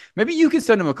picks. Maybe you can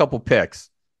send him a couple picks.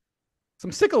 So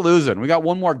I'm sick of losing. We got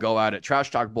one more go at it.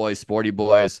 Trash Talk Boys, Sporty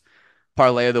Boys,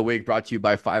 Parlay of the Week brought to you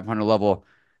by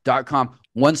 500level.com.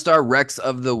 One star Rex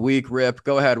of the Week, Rip.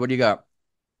 Go ahead. What do you got?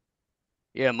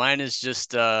 Yeah, mine is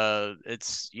just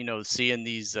it's seeing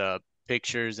these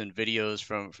pictures and videos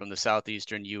from the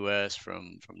southeastern US,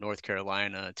 from North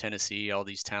Carolina, Tennessee, all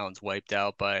these towns wiped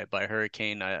out by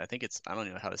hurricane. I think it's I don't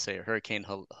even know how to say it. Hurricane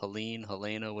Helene,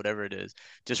 Helena, whatever it is.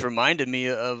 Just reminded me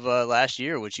of last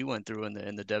year which you went through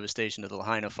in the devastation of the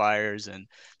Lahaina fires, and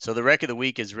so the wreck of the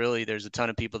week is really there's a ton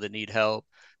of people that need help.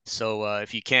 So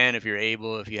if you can, if you're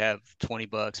able, if you have 20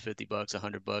 bucks, 50 bucks,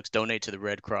 100 bucks, donate to the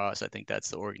Red Cross. I think that's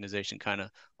the organization kind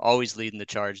of always leading the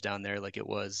charge down there, like it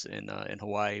was in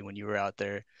Hawaii when you were out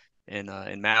there in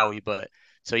Maui. But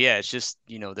so yeah, it's just,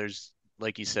 there's,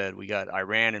 like you said, we got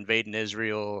Iran invading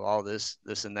Israel, all this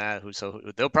and that. So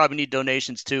they'll probably need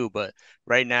donations too. But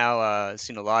right now, I've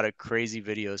seen a lot of crazy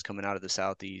videos coming out of the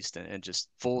southeast, and just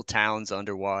full towns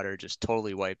underwater, just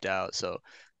totally wiped out. So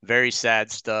very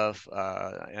sad stuff.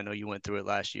 I know you went through it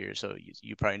last year, so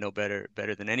you probably know better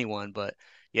than anyone. But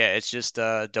yeah, it's just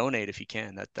donate if you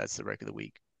can. That's the rec of the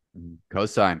week.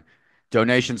 Cosign.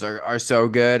 Donations are so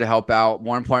good. Help out.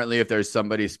 More importantly, if there's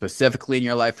somebody specifically in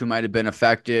your life who might have been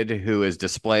affected, who is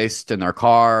displaced in their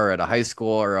car or at a high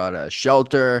school or at a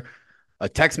shelter, a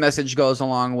text message goes a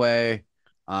long way.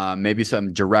 Maybe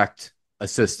some direct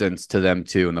assistance to them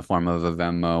too in the form of a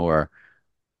Venmo or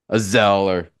a Zelle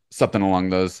or something along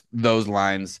those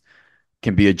lines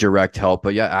can be a direct help.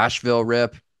 But yeah, Asheville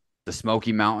Rip, the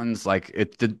Smoky Mountains, like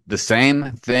it did the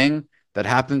same thing that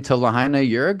happened to Lahaina a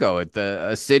year ago.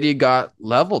 A city got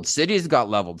leveled. Cities got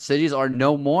leveled. Cities are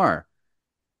no more.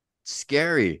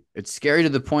 Scary. It's scary to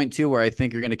the point too where I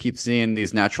think you're going to keep seeing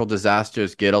these natural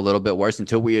disasters get a little bit worse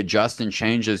until we adjust and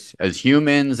change as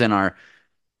humans and our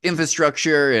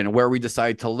infrastructure and where we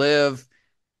decide to live.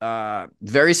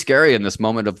 Very scary in this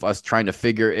moment of us trying to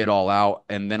figure it all out.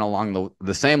 And then along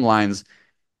the same lines,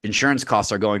 insurance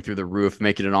costs are going through the roof,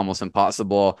 making it almost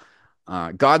impossible.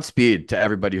 Godspeed to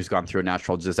everybody who's gone through a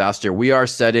natural disaster. We are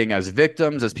setting as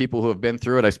victims, as people who have been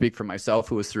through it. I speak for myself,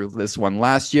 who was through this one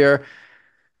last year.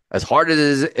 As hard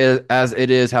as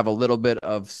it is, have a little bit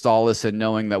of solace in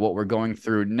knowing that what we're going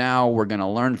through now, we're going to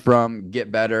learn from,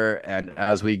 get better, and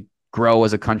as we grow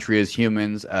as a country, as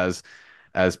humans, as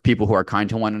people who are kind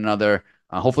to one another,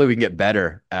 hopefully we can get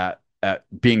better at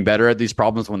being better at these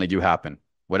problems when they do happen,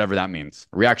 whatever that means.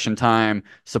 Reaction time,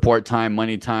 support time,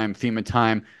 money time, FEMA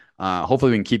time.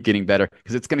 Hopefully we can keep getting better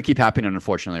because it's going to keep happening,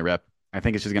 unfortunately, Rip. I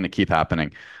think it's just going to keep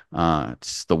happening.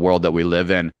 It's the world that we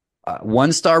live in.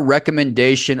 One-star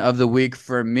recommendation of the week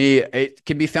for me. It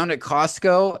can be found at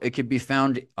Costco. It can be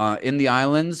found in the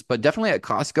islands, but definitely at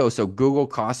Costco. So Google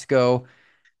Costco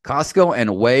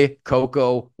and Whey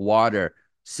Cocoa Water.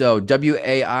 So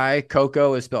WAI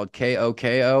Cocoa is spelled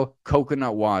KOKO,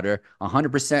 coconut water,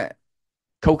 100%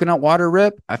 coconut water.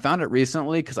 Rip. I found it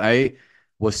recently because I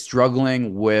was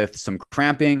struggling with some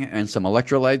cramping and some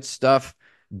electrolyte stuff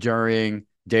during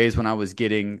days when I was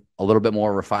getting a little bit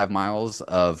more over 5 miles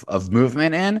of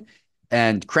movement in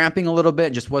and cramping a little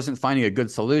bit, just wasn't finding a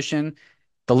good solution.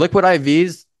 The liquid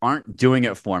IVs aren't doing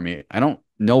it for me. I don't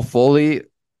know fully,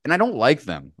 and I don't like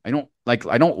them. I don't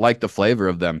like the flavor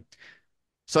of them.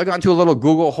 So I got into a little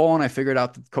Google hole and I figured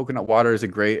out that coconut water is a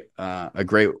great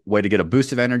way to get a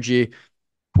boost of energy,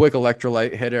 quick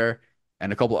electrolyte hitter,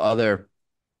 and a couple other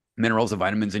minerals and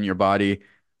vitamins in your body.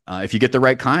 If you get the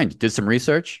right kind, did some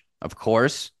research, of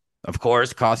course,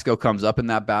 Costco comes up in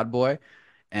that bad boy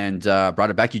and brought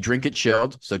it back. You drink it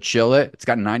chilled, so chill it. It's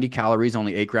got 90 calories,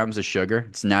 only 8 grams of sugar.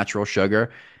 It's natural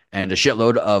sugar and a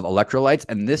shitload of electrolytes.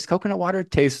 And this coconut water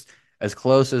tastes as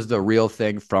close as the real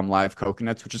thing from live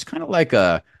coconuts, which is kind of like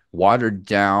a watered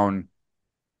down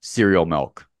cereal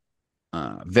milk.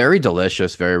 Very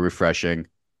delicious, very refreshing.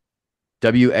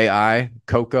 WAI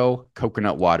Cocoa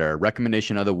Coconut Water.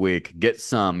 Recommendation of the week. Get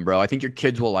some, bro. I think your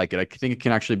kids will like it. I think it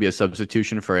can actually be a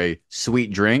substitution for a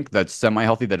sweet drink that's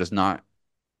semi-healthy that is not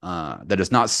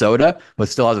soda, but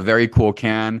still has a very cool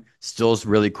can. Still is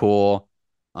really cool.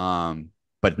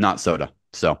 But not soda.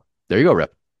 So there you go,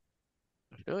 Rip.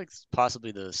 I feel like it's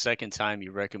possibly the second time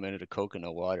you recommended a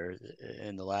coconut water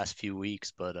in the last few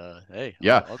weeks, but hey,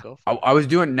 Yeah. I'll go I, for it. I was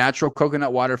doing natural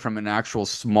coconut water from an actual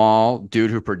small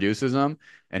dude who produces them,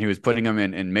 and he was putting them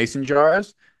in mason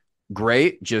jars.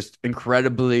 Great, just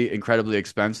incredibly, incredibly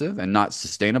expensive and not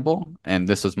sustainable. And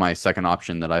this was my second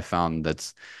option that I found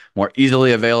that's more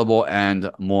easily available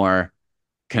and more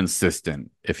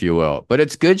consistent, if you will. But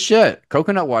it's good shit.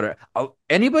 Coconut water.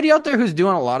 Anybody out there who's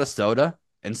doing a lot of soda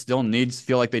and still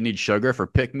feel like they need sugar for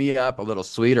pick me up, a little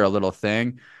sweet or a little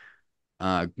thing,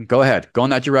 go ahead. Go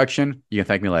in that direction. You can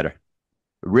thank me later.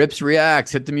 Rips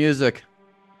reacts. Hit the music.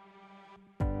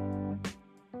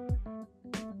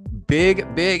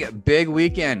 Big, big, big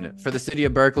weekend for the city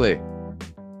of Berkeley.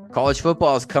 College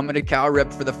football is coming to Cal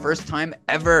Rip for the first time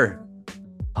ever.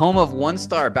 Home of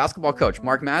one-star basketball coach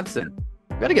Mark Madsen.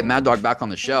 We got to get Mad Dog back on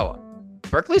the show.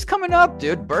 Berkeley's coming up,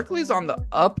 dude. Berkeley's on the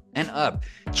up and up.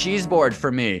 Cheese board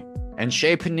for me and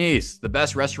Chez Panisse, the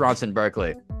best restaurants in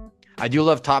Berkeley. I do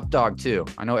love Top Dog too.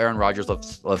 I know Aaron Rodgers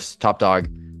loves Top Dog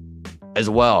as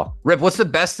well. Rip, what's the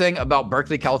best thing about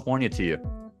Berkeley, California to you?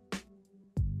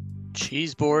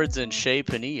 Cheese boards and Shea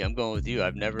Panee. I'm going with you.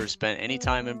 I've never spent any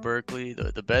time in Berkeley.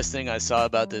 The best thing I saw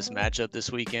about this matchup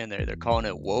this weekend, they're calling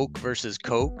it woke versus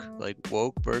coke, like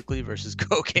woke Berkeley versus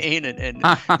cocaine and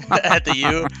at the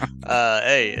U.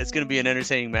 Hey, it's gonna be an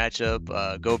entertaining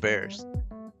matchup. Go Bears.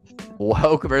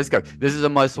 Woke versus Coke. This is a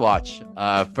must-watch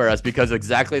for us because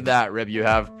exactly that, Rib. You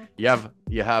have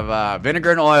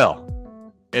vinegar and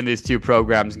oil in these two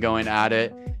programs going at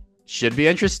it. Should be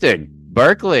interesting.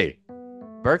 Berkeley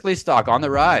stock on the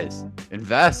rise.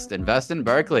 Invest in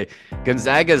Berkeley.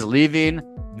 Gonzaga's leaving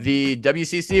the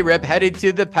WCC, Rip, headed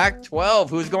to the Pac-12,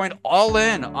 who's going all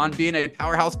in on being a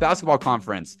powerhouse basketball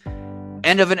conference.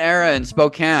 End of an era in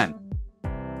Spokane.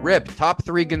 Rip, top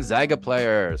 3 Gonzaga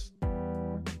players.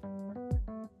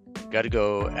 Got to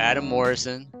go Adam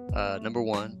Morrison, number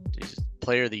 1. He's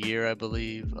player of the year, I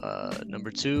believe.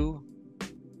 Number 2,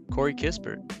 Corey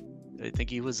Kispert. I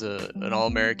think he was an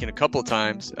All-American a couple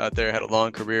times out there, had a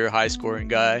long career, high-scoring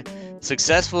guy.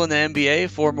 Successful in the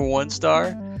NBA, former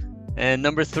one-star. And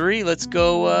number 3, let's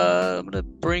go, I'm going to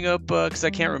bring up, because I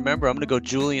can't remember, I'm going to go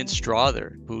Julian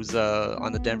Strawther, who's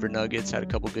on the Denver Nuggets, had a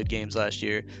couple good games last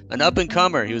year. An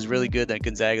up-and-comer. He was really good at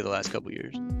Gonzaga the last couple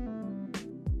years.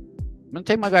 I'm going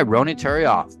to take my guy Ronny Terry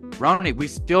off. Ronny, we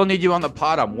still need you on the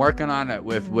pod. I'm working on it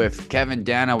with Kevin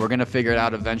Dana. We're going to figure it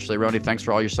out eventually. Ronny, thanks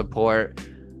for all your support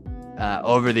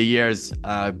over the years.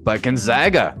 But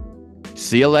Gonzaga,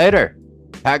 see you later.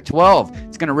 Pac-12.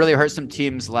 It's going to really hurt some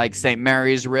teams like St.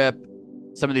 Mary's, Rip.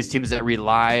 Some of these teams that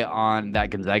rely on that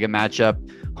Gonzaga matchup,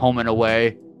 home and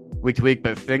away, week to week.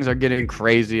 But things are getting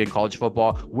crazy in college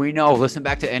football. We know. Listen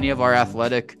back to any of our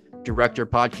athletic director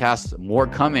podcasts. More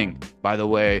coming, by the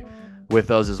way, with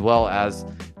those, as well as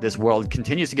this world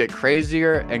continues to get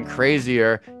crazier and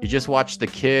crazier. You just watched the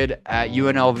kid at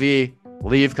UNLV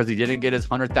leave because he didn't get his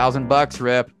 $100,000,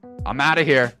 Rip. I'm out of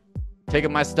here.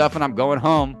 Taking my stuff and I'm going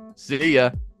home. See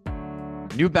ya.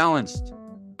 New Balance.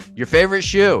 Your favorite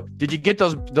shoe. Did you get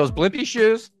those Blimpie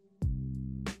shoes?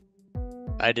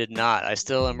 I did not. I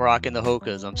still am rocking the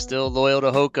Hokas. I'm still loyal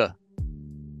to Hoka.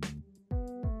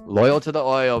 Loyal to the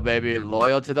oil, baby.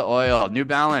 Loyal to the oil. New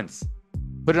Balance.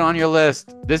 Put it on your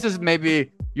list. This is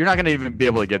maybe, you're not going to even be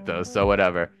able to get those, so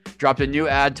whatever. Dropped a new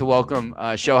ad to welcome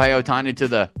Shohei Ohtani to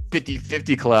the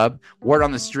 50-50 club. Word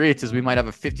on the streets is we might have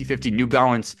a 50-50 New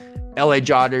Balance LA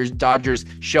Dodgers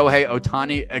Shohei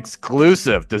Ohtani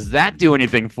exclusive. Does that do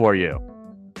anything for you?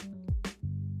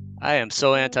 I am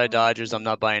so anti-Dodgers. I'm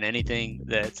not buying anything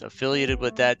that's affiliated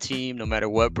with that team, no matter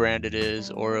what brand it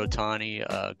is, or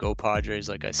Ohtani. Go Padres,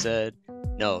 like I said.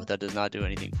 No, that does not do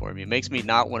anything for me. It makes me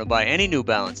not want to buy any New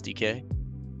Balance, DK.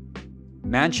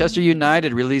 Manchester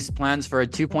United released plans for a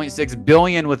 $2.6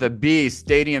 billion with a B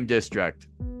stadium district.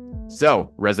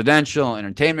 So, residential,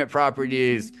 entertainment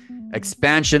properties,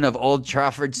 expansion of Old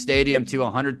Trafford Stadium to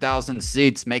 100,000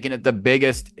 seats, making it the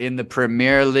biggest in the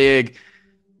Premier League.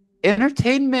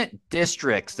 Entertainment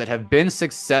districts that have been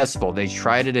successful. They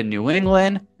tried it in New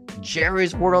England.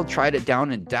 Jerry's World tried it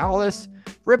down in Dallas.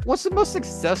 Rip, what's the most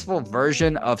successful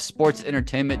version of sports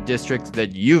entertainment districts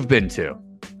that you've been to?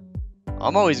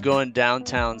 I'm always going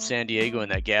downtown San Diego in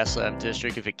that Gaslamp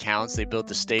district. If it counts, they built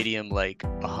the stadium like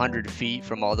 100 feet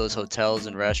from all those hotels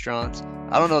and restaurants.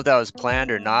 I don't know if that was planned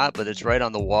or not, but it's right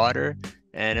on the water.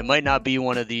 And it might not be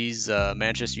one of these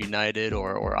Manchester United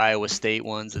or Iowa State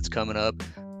ones that's coming up,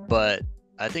 but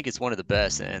I think it's one of the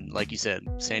best. And like you said,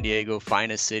 San Diego,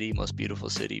 finest city, most beautiful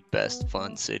city, best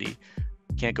fun city.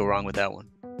 Can't go wrong with that one.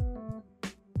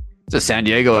 It's a San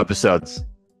Diego episodes.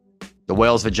 The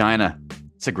whale's vagina.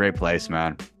 It's a great place,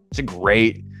 man. It's a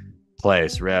great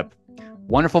place, Rip.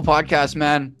 Wonderful podcast,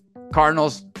 man.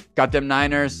 Cardinals got them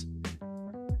Niners.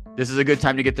 This is a good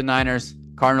time to get the Niners.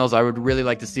 Cardinals, I would really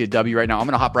like to see a W right now. I'm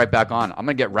going to hop right back on. I'm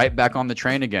going to get right back on the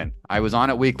train again. I was on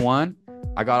it week 1.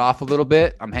 I got off a little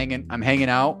bit. I'm hanging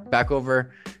out back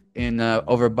over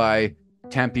by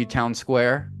Tempe Town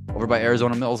Square, over by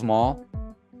Arizona Mills Mall.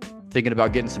 Thinking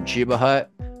about getting some Chiba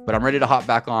Hut, but I'm ready to hop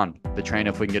back on the train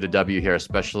if we can get a W here,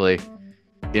 especially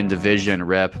in division,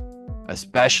 Rip.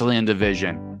 Especially in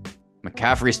division.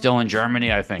 McCaffrey's still in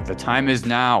Germany, I think. The time is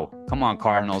now. Come on,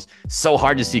 Cardinals. So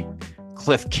hard to see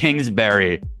Cliff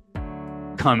Kingsbury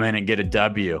come in and get a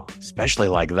W, especially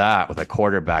like that with a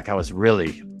quarterback. That was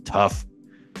really tough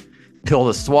pill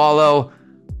to swallow.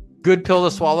 Good pill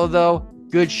to swallow, though.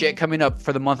 Good shit coming up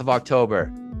for the month of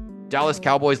October. Dallas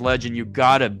Cowboys legend, you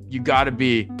gotta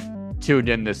be tuned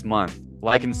in this month.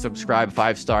 Like and subscribe,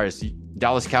 5 stars.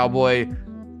 Dallas Cowboy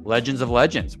legends of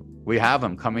legends. We have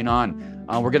them coming on.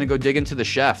 We're gonna go dig into the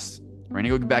chefs. We're gonna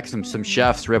go get back some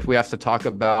chefs. Rip, we have to talk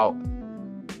about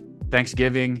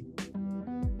Thanksgiving,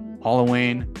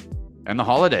 Halloween, and the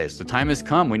holidays. The time has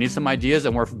come. We need some ideas,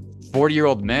 and we're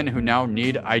 40-year-old men who now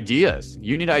need ideas.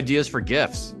 You need ideas for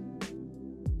gifts.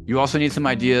 You also need some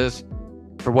ideas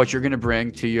for what you're going to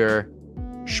bring to your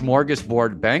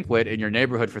smorgasbord banquet in your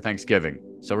neighborhood for Thanksgiving.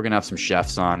 So we're going to have some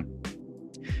chefs on.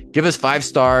 Give us 5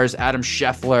 stars. Adam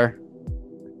Scheffler.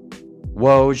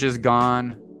 Woj is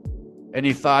gone.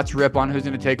 Any thoughts, Rip, on who's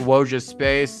going to take Woj's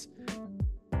space?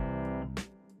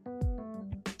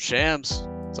 Shams.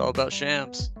 It's all about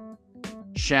Shams.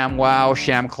 Sham wow,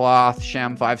 Sham cloth,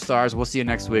 Sham 5 stars. We'll see you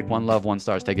next week. One love, 1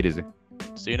 stars. Take it easy.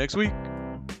 See you next week.